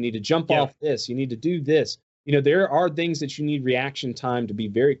here, you need to jump off this, you need to do this. There are things that you need reaction time to be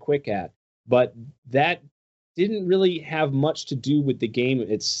very quick at, but that didn't really have much to do with the game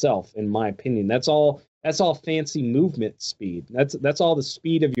itself, in my opinion. That's all fancy movement speed. That's all the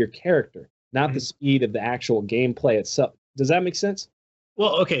speed of your character, not the speed of the actual gameplay itself. Does that make sense?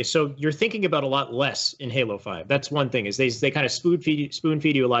 Well, okay, so you're thinking about a lot less in Halo 5. That's one thing, is they kind of spoon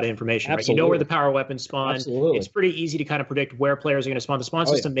feed you a lot of information, right? You know where the power weapons spawn. Absolutely. It's pretty easy to kind of predict where players are going to spawn. The spawn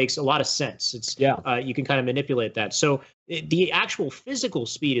system makes a lot of sense. It's you can kind of manipulate that. So the actual physical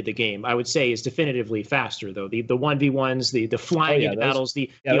speed of the game, I would say, is definitively faster, though. The 1v1s, the flying into battles, the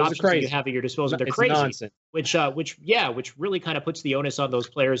options that you have at your disposal, they're crazy. Nonsense. Which really kind of puts the onus on those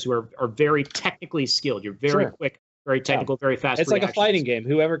players who are very technically skilled. You're very quick, very technical, very fast. It's like a fighting game.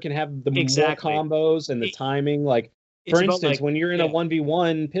 Whoever can have the more combos and the timing. Like, for instance, when you're in a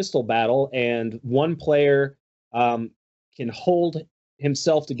 1v1 pistol battle and one player can hold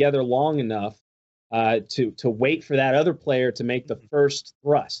himself together long enough to wait for that other player to make the first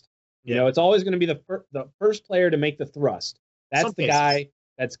thrust. You know, it's always going to be the first player to make the thrust. That's the guy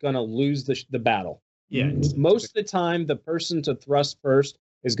that's going to lose the battle. Yeah. Most of the time, the person to thrust first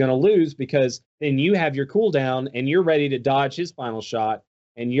is going to lose, because then you have your cooldown and you're ready to dodge his final shot,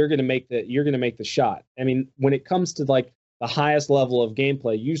 and you're going to make the shot. I mean, when it comes to like the highest level of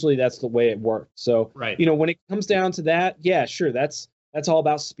gameplay, usually that's the way it works. So, you know, when it comes down to that, yeah, sure, that's all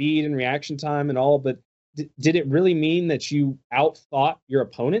about speed and reaction time and all. But did it really mean that you outthought your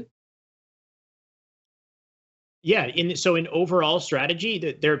opponent? Yeah, in overall strategy,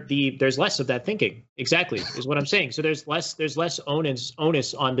 there's less of that thinking. Exactly, is what I'm saying. So there's less onus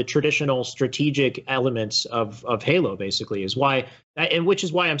on the traditional strategic elements of Halo, basically, is why, and which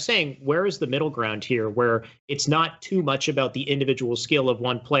is why I'm saying, where is the middle ground here, where it's not too much about the individual skill of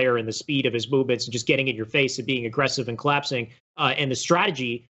one player and the speed of his movements and just getting in your face and being aggressive and collapsing, and the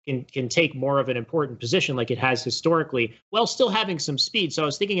strategy can take more of an important position like it has historically, while still having some speed. So I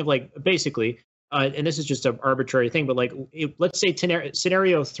was thinking of, like, basically, and this is just an arbitrary thing, but like, let's say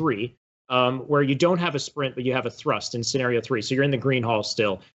scenario 3, where you don't have a sprint, but you have a thrust in scenario 3. So you're in the green hall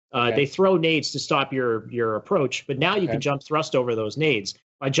still. They throw nades to stop your approach, but now you can jump thrust over those nades.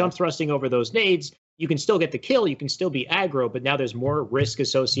 By jump thrusting over those nades, you can still get the kill, you can still be aggro, but now there's more risk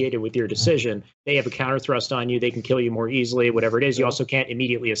associated with your decision. They have a counter thrust on you, they can kill you more easily, whatever it is. You also can't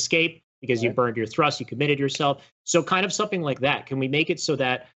immediately escape because you burned your thrust, you committed yourself. So kind of something like that. Can we make it so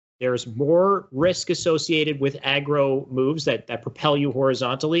that there's more risk associated with aggro moves that propel you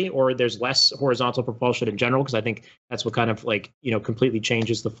horizontally, or there's less horizontal propulsion in general? Because I think that's what kind of, like, you know, completely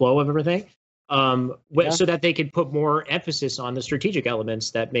changes the flow of everything. So that they can put more emphasis on the strategic elements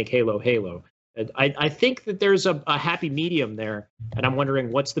that make Halo Halo. I think that there's a happy medium there, and I'm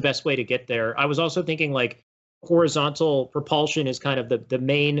wondering what's the best way to get there. I was also thinking, like, horizontal propulsion is kind of the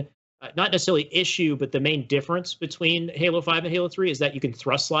main, not necessarily issue, but the main difference between Halo 5 and Halo 3 is that you can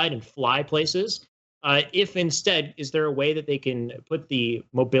thrust slide and fly places. If instead, is there a way that they can put the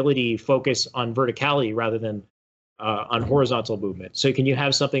mobility focus on verticality rather than on horizontal movement? So can you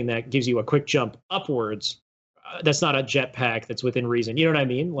have something that gives you a quick jump upwards? That's not a jetpack, that's within reason. You know what I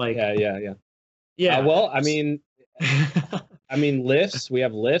mean? Like, yeah. Well, I mean, lifts. We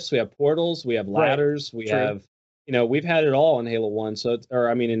have lifts. We have portals. We have ladders. We have. You know, we've had it all in Halo 1,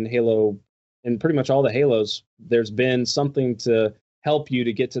 in Halo, in pretty much all the Halos, there's been something to help you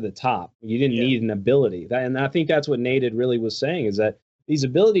to get to the top. You didn't need an ability. And I think that's what Naded really was saying, is that these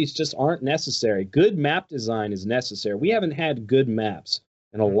abilities just aren't necessary. Good map design is necessary. We haven't had good maps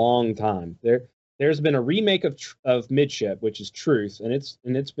in a long time. There's been a remake of Midship, which is Truth, and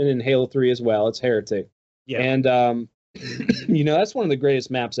it's been in Halo 3 as well. It's Heretic. Yeah. And, you know, that's one of the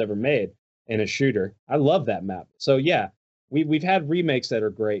greatest maps ever made in a shooter. I love that map. So yeah, we've had remakes that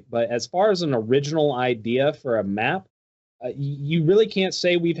are great, but as far as an original idea for a map, you really can't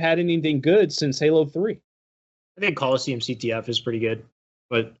say we've had anything good since Halo 3. I think Coliseum CTF is pretty good,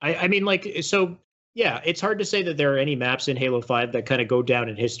 but I mean, like, so yeah, it's hard to say that there are any maps in Halo 5 that kind of go down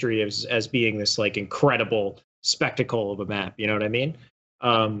in history as being this, like, incredible spectacle of a map. You know what I mean?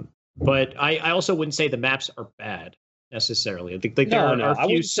 But I also wouldn't say the maps are bad necessarily. I think, like, there are a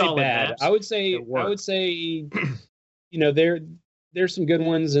few solid maps. I would say, you know, there's some good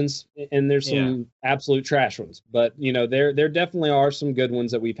ones and there's some absolute trash ones. But, you know, there definitely are some good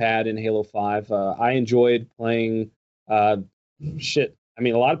ones that we've had in Halo 5. I enjoyed playing I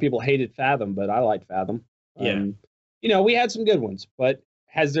mean, a lot of people hated Fathom, but I liked Fathom. You know, we had some good ones, but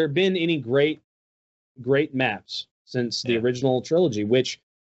has there been any great maps since the original trilogy? Which,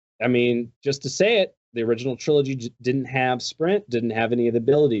 I mean, just to say it, the original trilogy didn't have sprint, didn't have any of the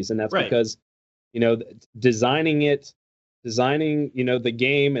abilities, and that's because, you know, designing, you know, the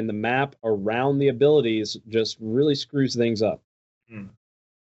game and the map around the abilities just really screws things up.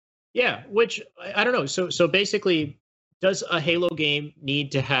 Yeah, which I don't know. So basically, Does a Halo game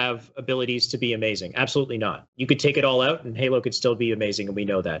need to have abilities to be amazing? Absolutely not. You could take it all out and Halo could still be amazing, and we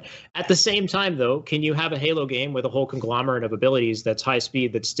know that. At the same time, though, can you have a Halo game with a whole conglomerate of abilities that's high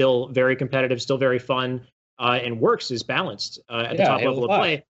speed, that's still very competitive, still very fun, and works, is balanced at the top Halo level 5. of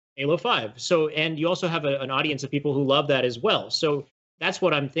play? Halo 5. So, and you also have an audience of people who love that as well. So that's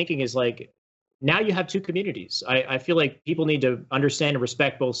what I'm thinking is like, now you have two communities. I feel like people need to understand and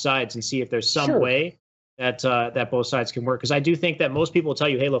respect both sides and see if there's some way that both sides can work. Because I do think that most people will tell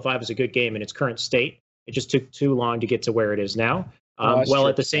you Halo 5 is a good game in its current state. It just took too long to get to where it is now. Well,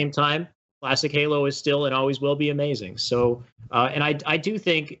 at the same time, classic Halo is still and always will be amazing. So, and I do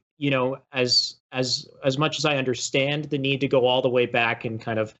think, you know, as much as I understand the need to go all the way back and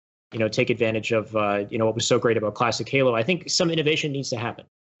kind of, you know, take advantage of, you know, what was so great about classic Halo, I think some innovation needs to happen.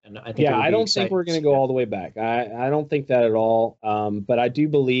 And I think I don't think we're going to go all the way back. I don't think that at all. But I do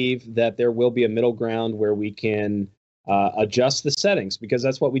believe that there will be a middle ground where we can adjust the settings, because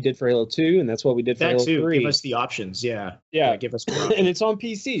that's what we did for Halo 2 and that's what we did for Halo 3. Give us the options. Yeah. Give us more options. And it's on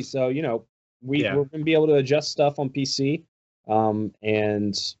PC. So, you know, we're going to be able to adjust stuff on PC.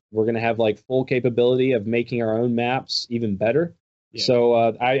 And we're going to have like full capability of making our own maps even better. Yeah. So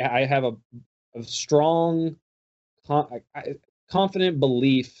I have a strong, confident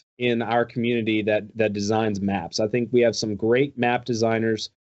belief in our community that designs maps. I think we have some great map designers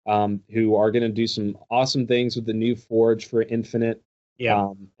who are going to do some awesome things with the new Forge for Infinite. Yeah.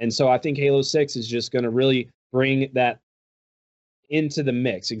 And so I think Halo 6 is just going to really bring that into the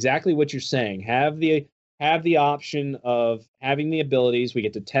mix. Exactly what you're saying. Have the option of having the abilities. We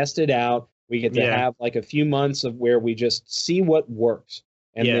get to test it out. We get to have like a few months of where we just see what works.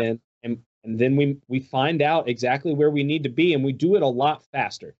 And then we find out exactly where we need to be, and we do it a lot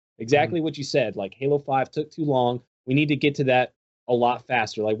faster. Exactly what you said. Like Halo 5 took too long. We need to get to that a lot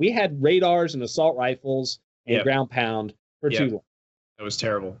faster. Like we had radars and assault rifles and ground pound for too long. That was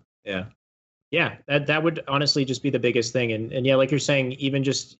terrible. Yeah. Yeah, that would honestly just be the biggest thing. And yeah, like you're saying, even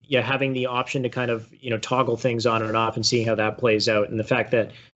just having the option to kind of, you know, toggle things on and off and seeing how that plays out. And the fact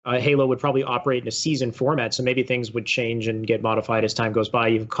that Halo would probably operate in a season format, so maybe things would change and get modified as time goes by.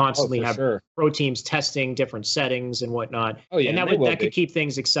 You constantly have pro teams testing different settings and whatnot. Oh, yeah, and that could keep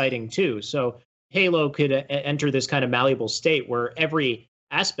things exciting too. So Halo could enter this kind of malleable state where every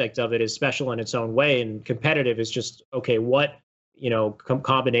aspect of it is special in its own way, and competitive is just, okay, what, you know,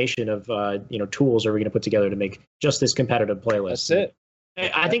 combination of you know, tools are we going to put together to make just this competitive playlist? That's it.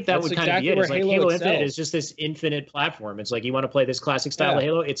 I think that would kind of be it. It's like Halo Infinite is just this infinite platform. It's like, you want to play this classic style of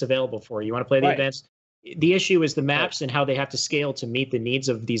Halo, it's available for you. You want to play the advanced. The issue is the maps and how they have to scale to meet the needs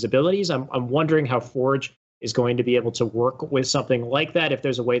of these abilities. I'm wondering how Forge is going to be able to work with something like that. If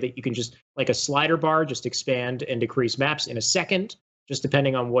there's a way that you can just, like a slider bar, just expand and decrease maps in a second, just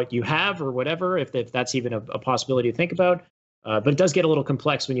depending on what you have or whatever, if that's even a possibility to think about. But it does get a little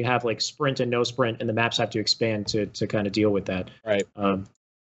complex when you have like sprint and no sprint, and the maps have to expand to kind of deal with that. Right.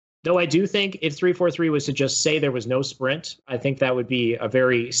 Though I do think if 343 was to just say there was no sprint, I think that would be a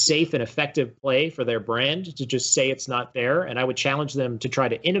very safe and effective play for their brand, to just say it's not there. And I would challenge them to try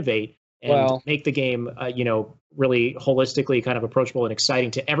to innovate and make the game, you know, really holistically kind of approachable and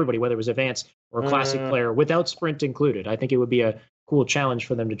exciting to everybody, whether it was advanced or a classic player, without sprint included. I think it would be a cool challenge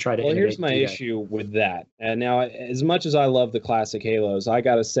for them to try to innovate. Here's my issue with that. And now, as much as I love the classic Halos, I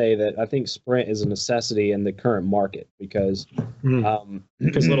got to say that I think sprint is a necessity in the current market, because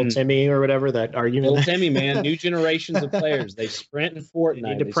little Timmy or whatever, that argument. Little Timmy, man, new generations of players, they sprint in Fortnite. You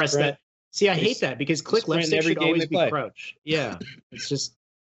need to press that. See, I hate that, because click left stick should always be crouch. Yeah, it's just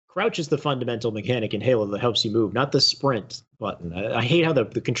crouch is the fundamental mechanic in Halo that helps you move, not the sprint button. I hate how the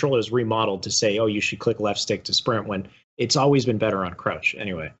controller is remodeled to say, oh, you should click left stick to sprint, when it's always been better on crouch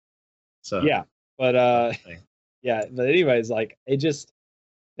anyway. So but anyways, like, it just,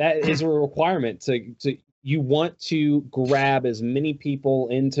 that is a requirement to you want to grab as many people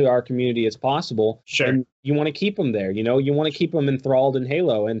into our community as possible. Sure. And you want to keep them there, you know, you want to keep them enthralled in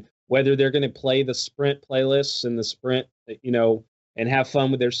Halo, and whether they're going to play the sprint playlists and the sprint, you know, and have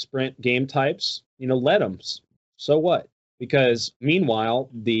fun with their sprint game types, you know, let them. So what? Because meanwhile,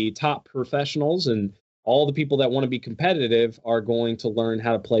 the top professionals and all the people that want to be competitive are going to learn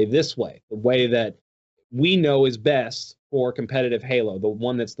how to play this way, the way that we know is best for competitive Halo, the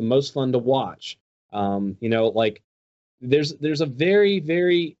one that's the most fun to watch. You know, like, there's a very,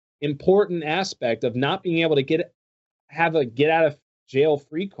 very important aspect of not being able to have a get out of jail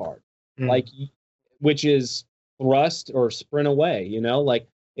free card, like, which is thrust or sprint away. You know, like,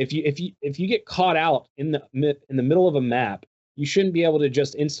 if you get caught out in the middle of a map, you shouldn't be able to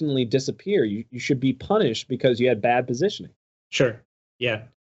just instantly disappear. You should be punished because you had bad positioning. Sure. Yeah.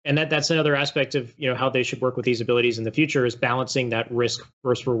 And that's another aspect of, you know, how they should work with these abilities in the future, is balancing that risk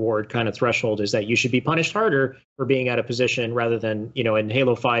versus reward kind of threshold, is that you should be punished harder for being out of position, rather than, you know, in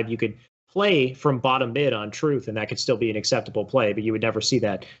Halo 5 you could play from bottom mid on truth and that could still be an acceptable play, but you would never see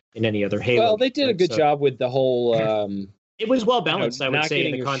that in any other Halo. Well, they did a good job with the whole it was well balanced, you know, I would say,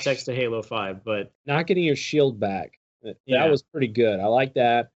 in the context of Halo 5, but not getting your shield back. That was pretty good. I like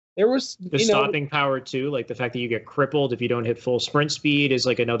that. There was the stopping power too, like the fact that you get crippled if you don't hit full sprint speed is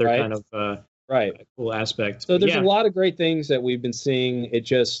like another kind of cool aspect. So there's a lot of great things that we've been seeing. It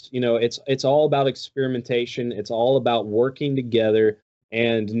just, you know, it's all about experimentation. It's all about working together,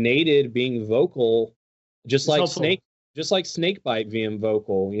 and Nated being vocal, just like Snakebite being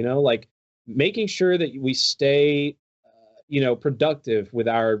vocal, you know, like making sure that we stay, you know, productive with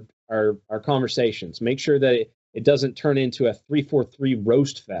our conversations. Make sure that it doesn't turn into a 3-4-3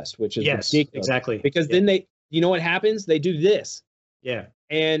 roast fest, which is ridiculous. Exactly. Because then you know what happens? They do this. Yeah.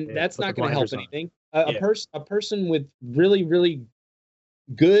 And that's not going to help anything. A person with really, really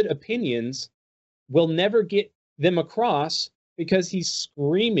good opinions will never get them across because he's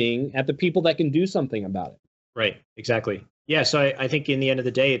screaming at the people that can do something about it. Right. Exactly. Yeah. So I think in the end of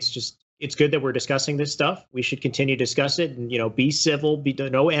the day, it's good that we're discussing this stuff. We should continue to discuss it and, you know, be civil,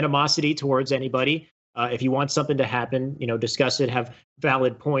 no animosity towards anybody. If you want something to happen, you know, discuss it, have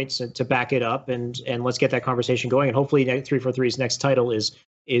valid points to back it up, and let's get that conversation going. And hopefully 343's next title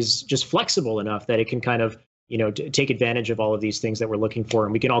is just flexible enough that it can kind of, you know, take advantage of all of these things that we're looking for,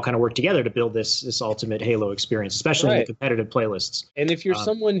 and we can all kind of work together to build this ultimate Halo experience, especially in the competitive playlists. And if you're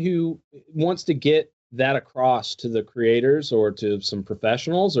someone who wants to get that across to the creators or to some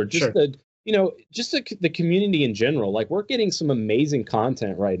professionals or just the community in general, like, we're getting some amazing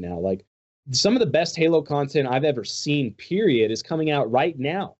content right now. Like, some of the best Halo content I've ever seen, period, is coming out right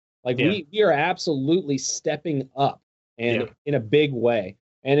now. Like, we are absolutely stepping up, and in a big way.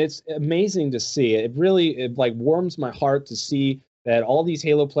 And it's amazing to see. It really like warms my heart to see that all these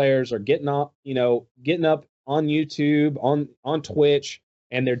Halo players are getting up on YouTube, on Twitch,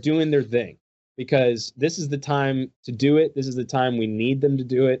 and they're doing their thing, because this is the time to do it. This is the time we need them to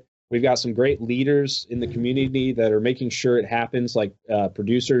do it. We've got some great leaders in the community that are making sure it happens, like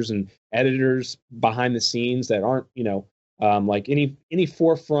producers and editors behind the scenes that aren't, you know, like any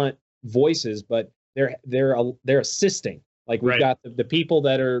forefront voices, but they're assisting. Like, we've got the people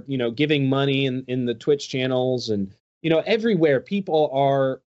that are, you know, giving money in the Twitch channels, and, you know, everywhere people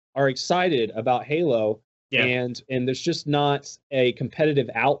are excited about Halo, and there's just not a competitive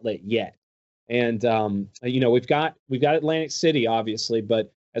outlet yet. And you know, we've got Atlantic City, obviously,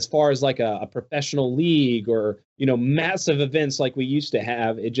 but as far as like a professional league or, you know, massive events like we used to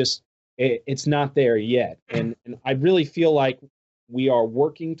have, it's not there yet. And I really feel like we are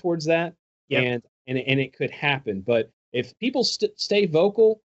working towards that, and it could happen. But if people stay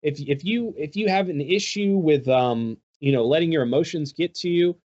vocal, if you have an issue with you know, letting your emotions get to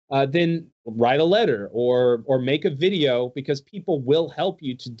you, then write a letter or make a video, because people will help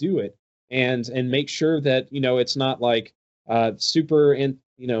you to do it, and make sure that, you know, it's not like super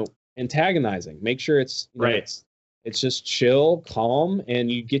antagonizing. Make sure it's it's just chill, calm,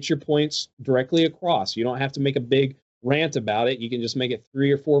 and you get your points directly across. You don't have to make a big rant about it. You can just make it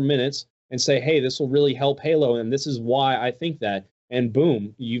 3 or 4 minutes and say, hey, this will really help Halo, and this is why I think that. And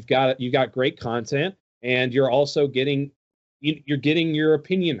boom, you've got great content, and you're also getting your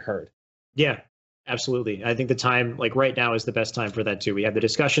opinion heard. Yeah, absolutely. I think the time, like right now, is the best time for that too. We have the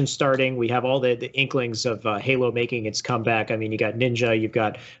discussion starting. We have all the inklings of Halo making its comeback. I mean, you got Ninja, you've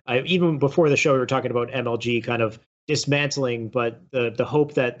got even before the show, we were talking about MLG kind of dismantling, but the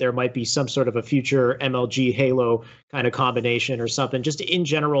hope that there might be some sort of a future MLG Halo kind of combination or something. Just in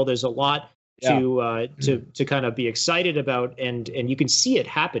general, there's a lot to kind of be excited about, and you can see it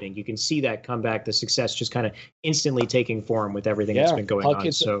happening. You can see that comeback, the success just kind of instantly taking form with everything that's been going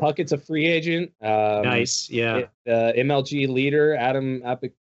on. So Puckett's a free agent. Nice, yeah. MLG leader Adam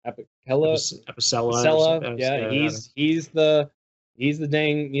Apicella. He's the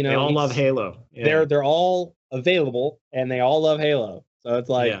dang, you know. They all love Halo. Yeah. They're all available, and they all love Halo. So it's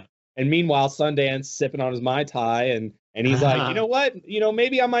like, and meanwhile, Sundance sipping on his Mai Tai, and he's like, you know what? You know,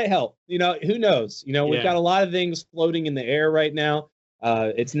 maybe I might help. You know, who knows? You know, we've got a lot of things floating in the air right now.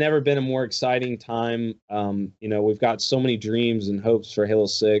 It's never been a more exciting time. You know, we've got so many dreams and hopes for Halo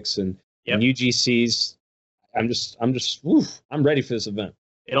 6 and UGCs. I'm ready for this event.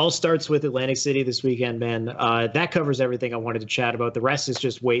 It all starts with Atlantic City this weekend, man. That covers everything I wanted to chat about. The rest is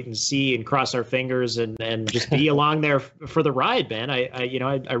just wait and see and cross our fingers and just be along there for the ride, man.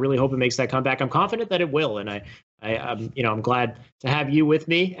 I really hope it makes that comeback. I'm confident that it will, and I'm glad to have you with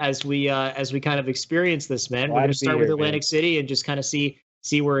me as we kind of experience this, man. We're going to start with Atlantic City and just kind of see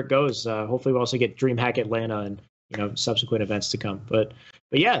see where it goes. Hopefully, we'll also get DreamHack Atlanta and subsequent events to come. But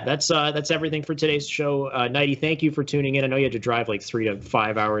yeah, that's everything for today's show. Nighty, thank you for tuning in. I know you had to drive like 3 to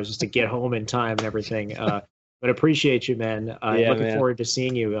 5 hours just to get home in time and everything. But appreciate you, man. Looking forward to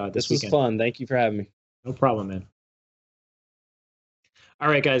seeing you this weekend. This was fun. Thank you for having me. No problem, man. All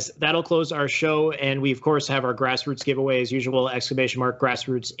right, guys, that'll close our show. And we, of course, have our Grassroots giveaway as usual, !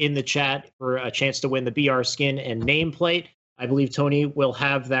 Grassroots in the chat for a chance to win the BR skin and nameplate. I believe Tony will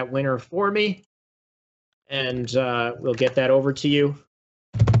have that winner for me. And we'll get that over to you.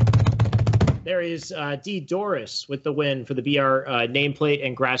 There is D. Doris with the win for the BR nameplate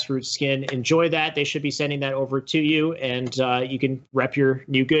and Grassroots skin. Enjoy that. They should be sending that over to you, and you can rep your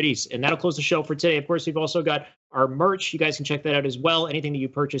new goodies. And that'll close the show for today. Of course, we've also got our merch. You guys can check that out as well. Anything that you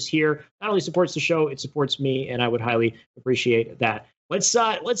purchase here not only supports the show, it supports me, and I would highly appreciate that.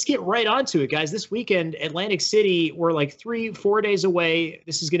 Let's get right onto it, guys. This weekend, Atlantic City, we're like 3-4 days away.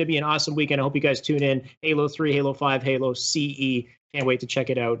 This is going to be an awesome weekend. I hope you guys tune in. Halo 3, Halo 5, Halo CE. Can't wait to check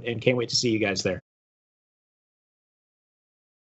it out and can't wait to see you guys there.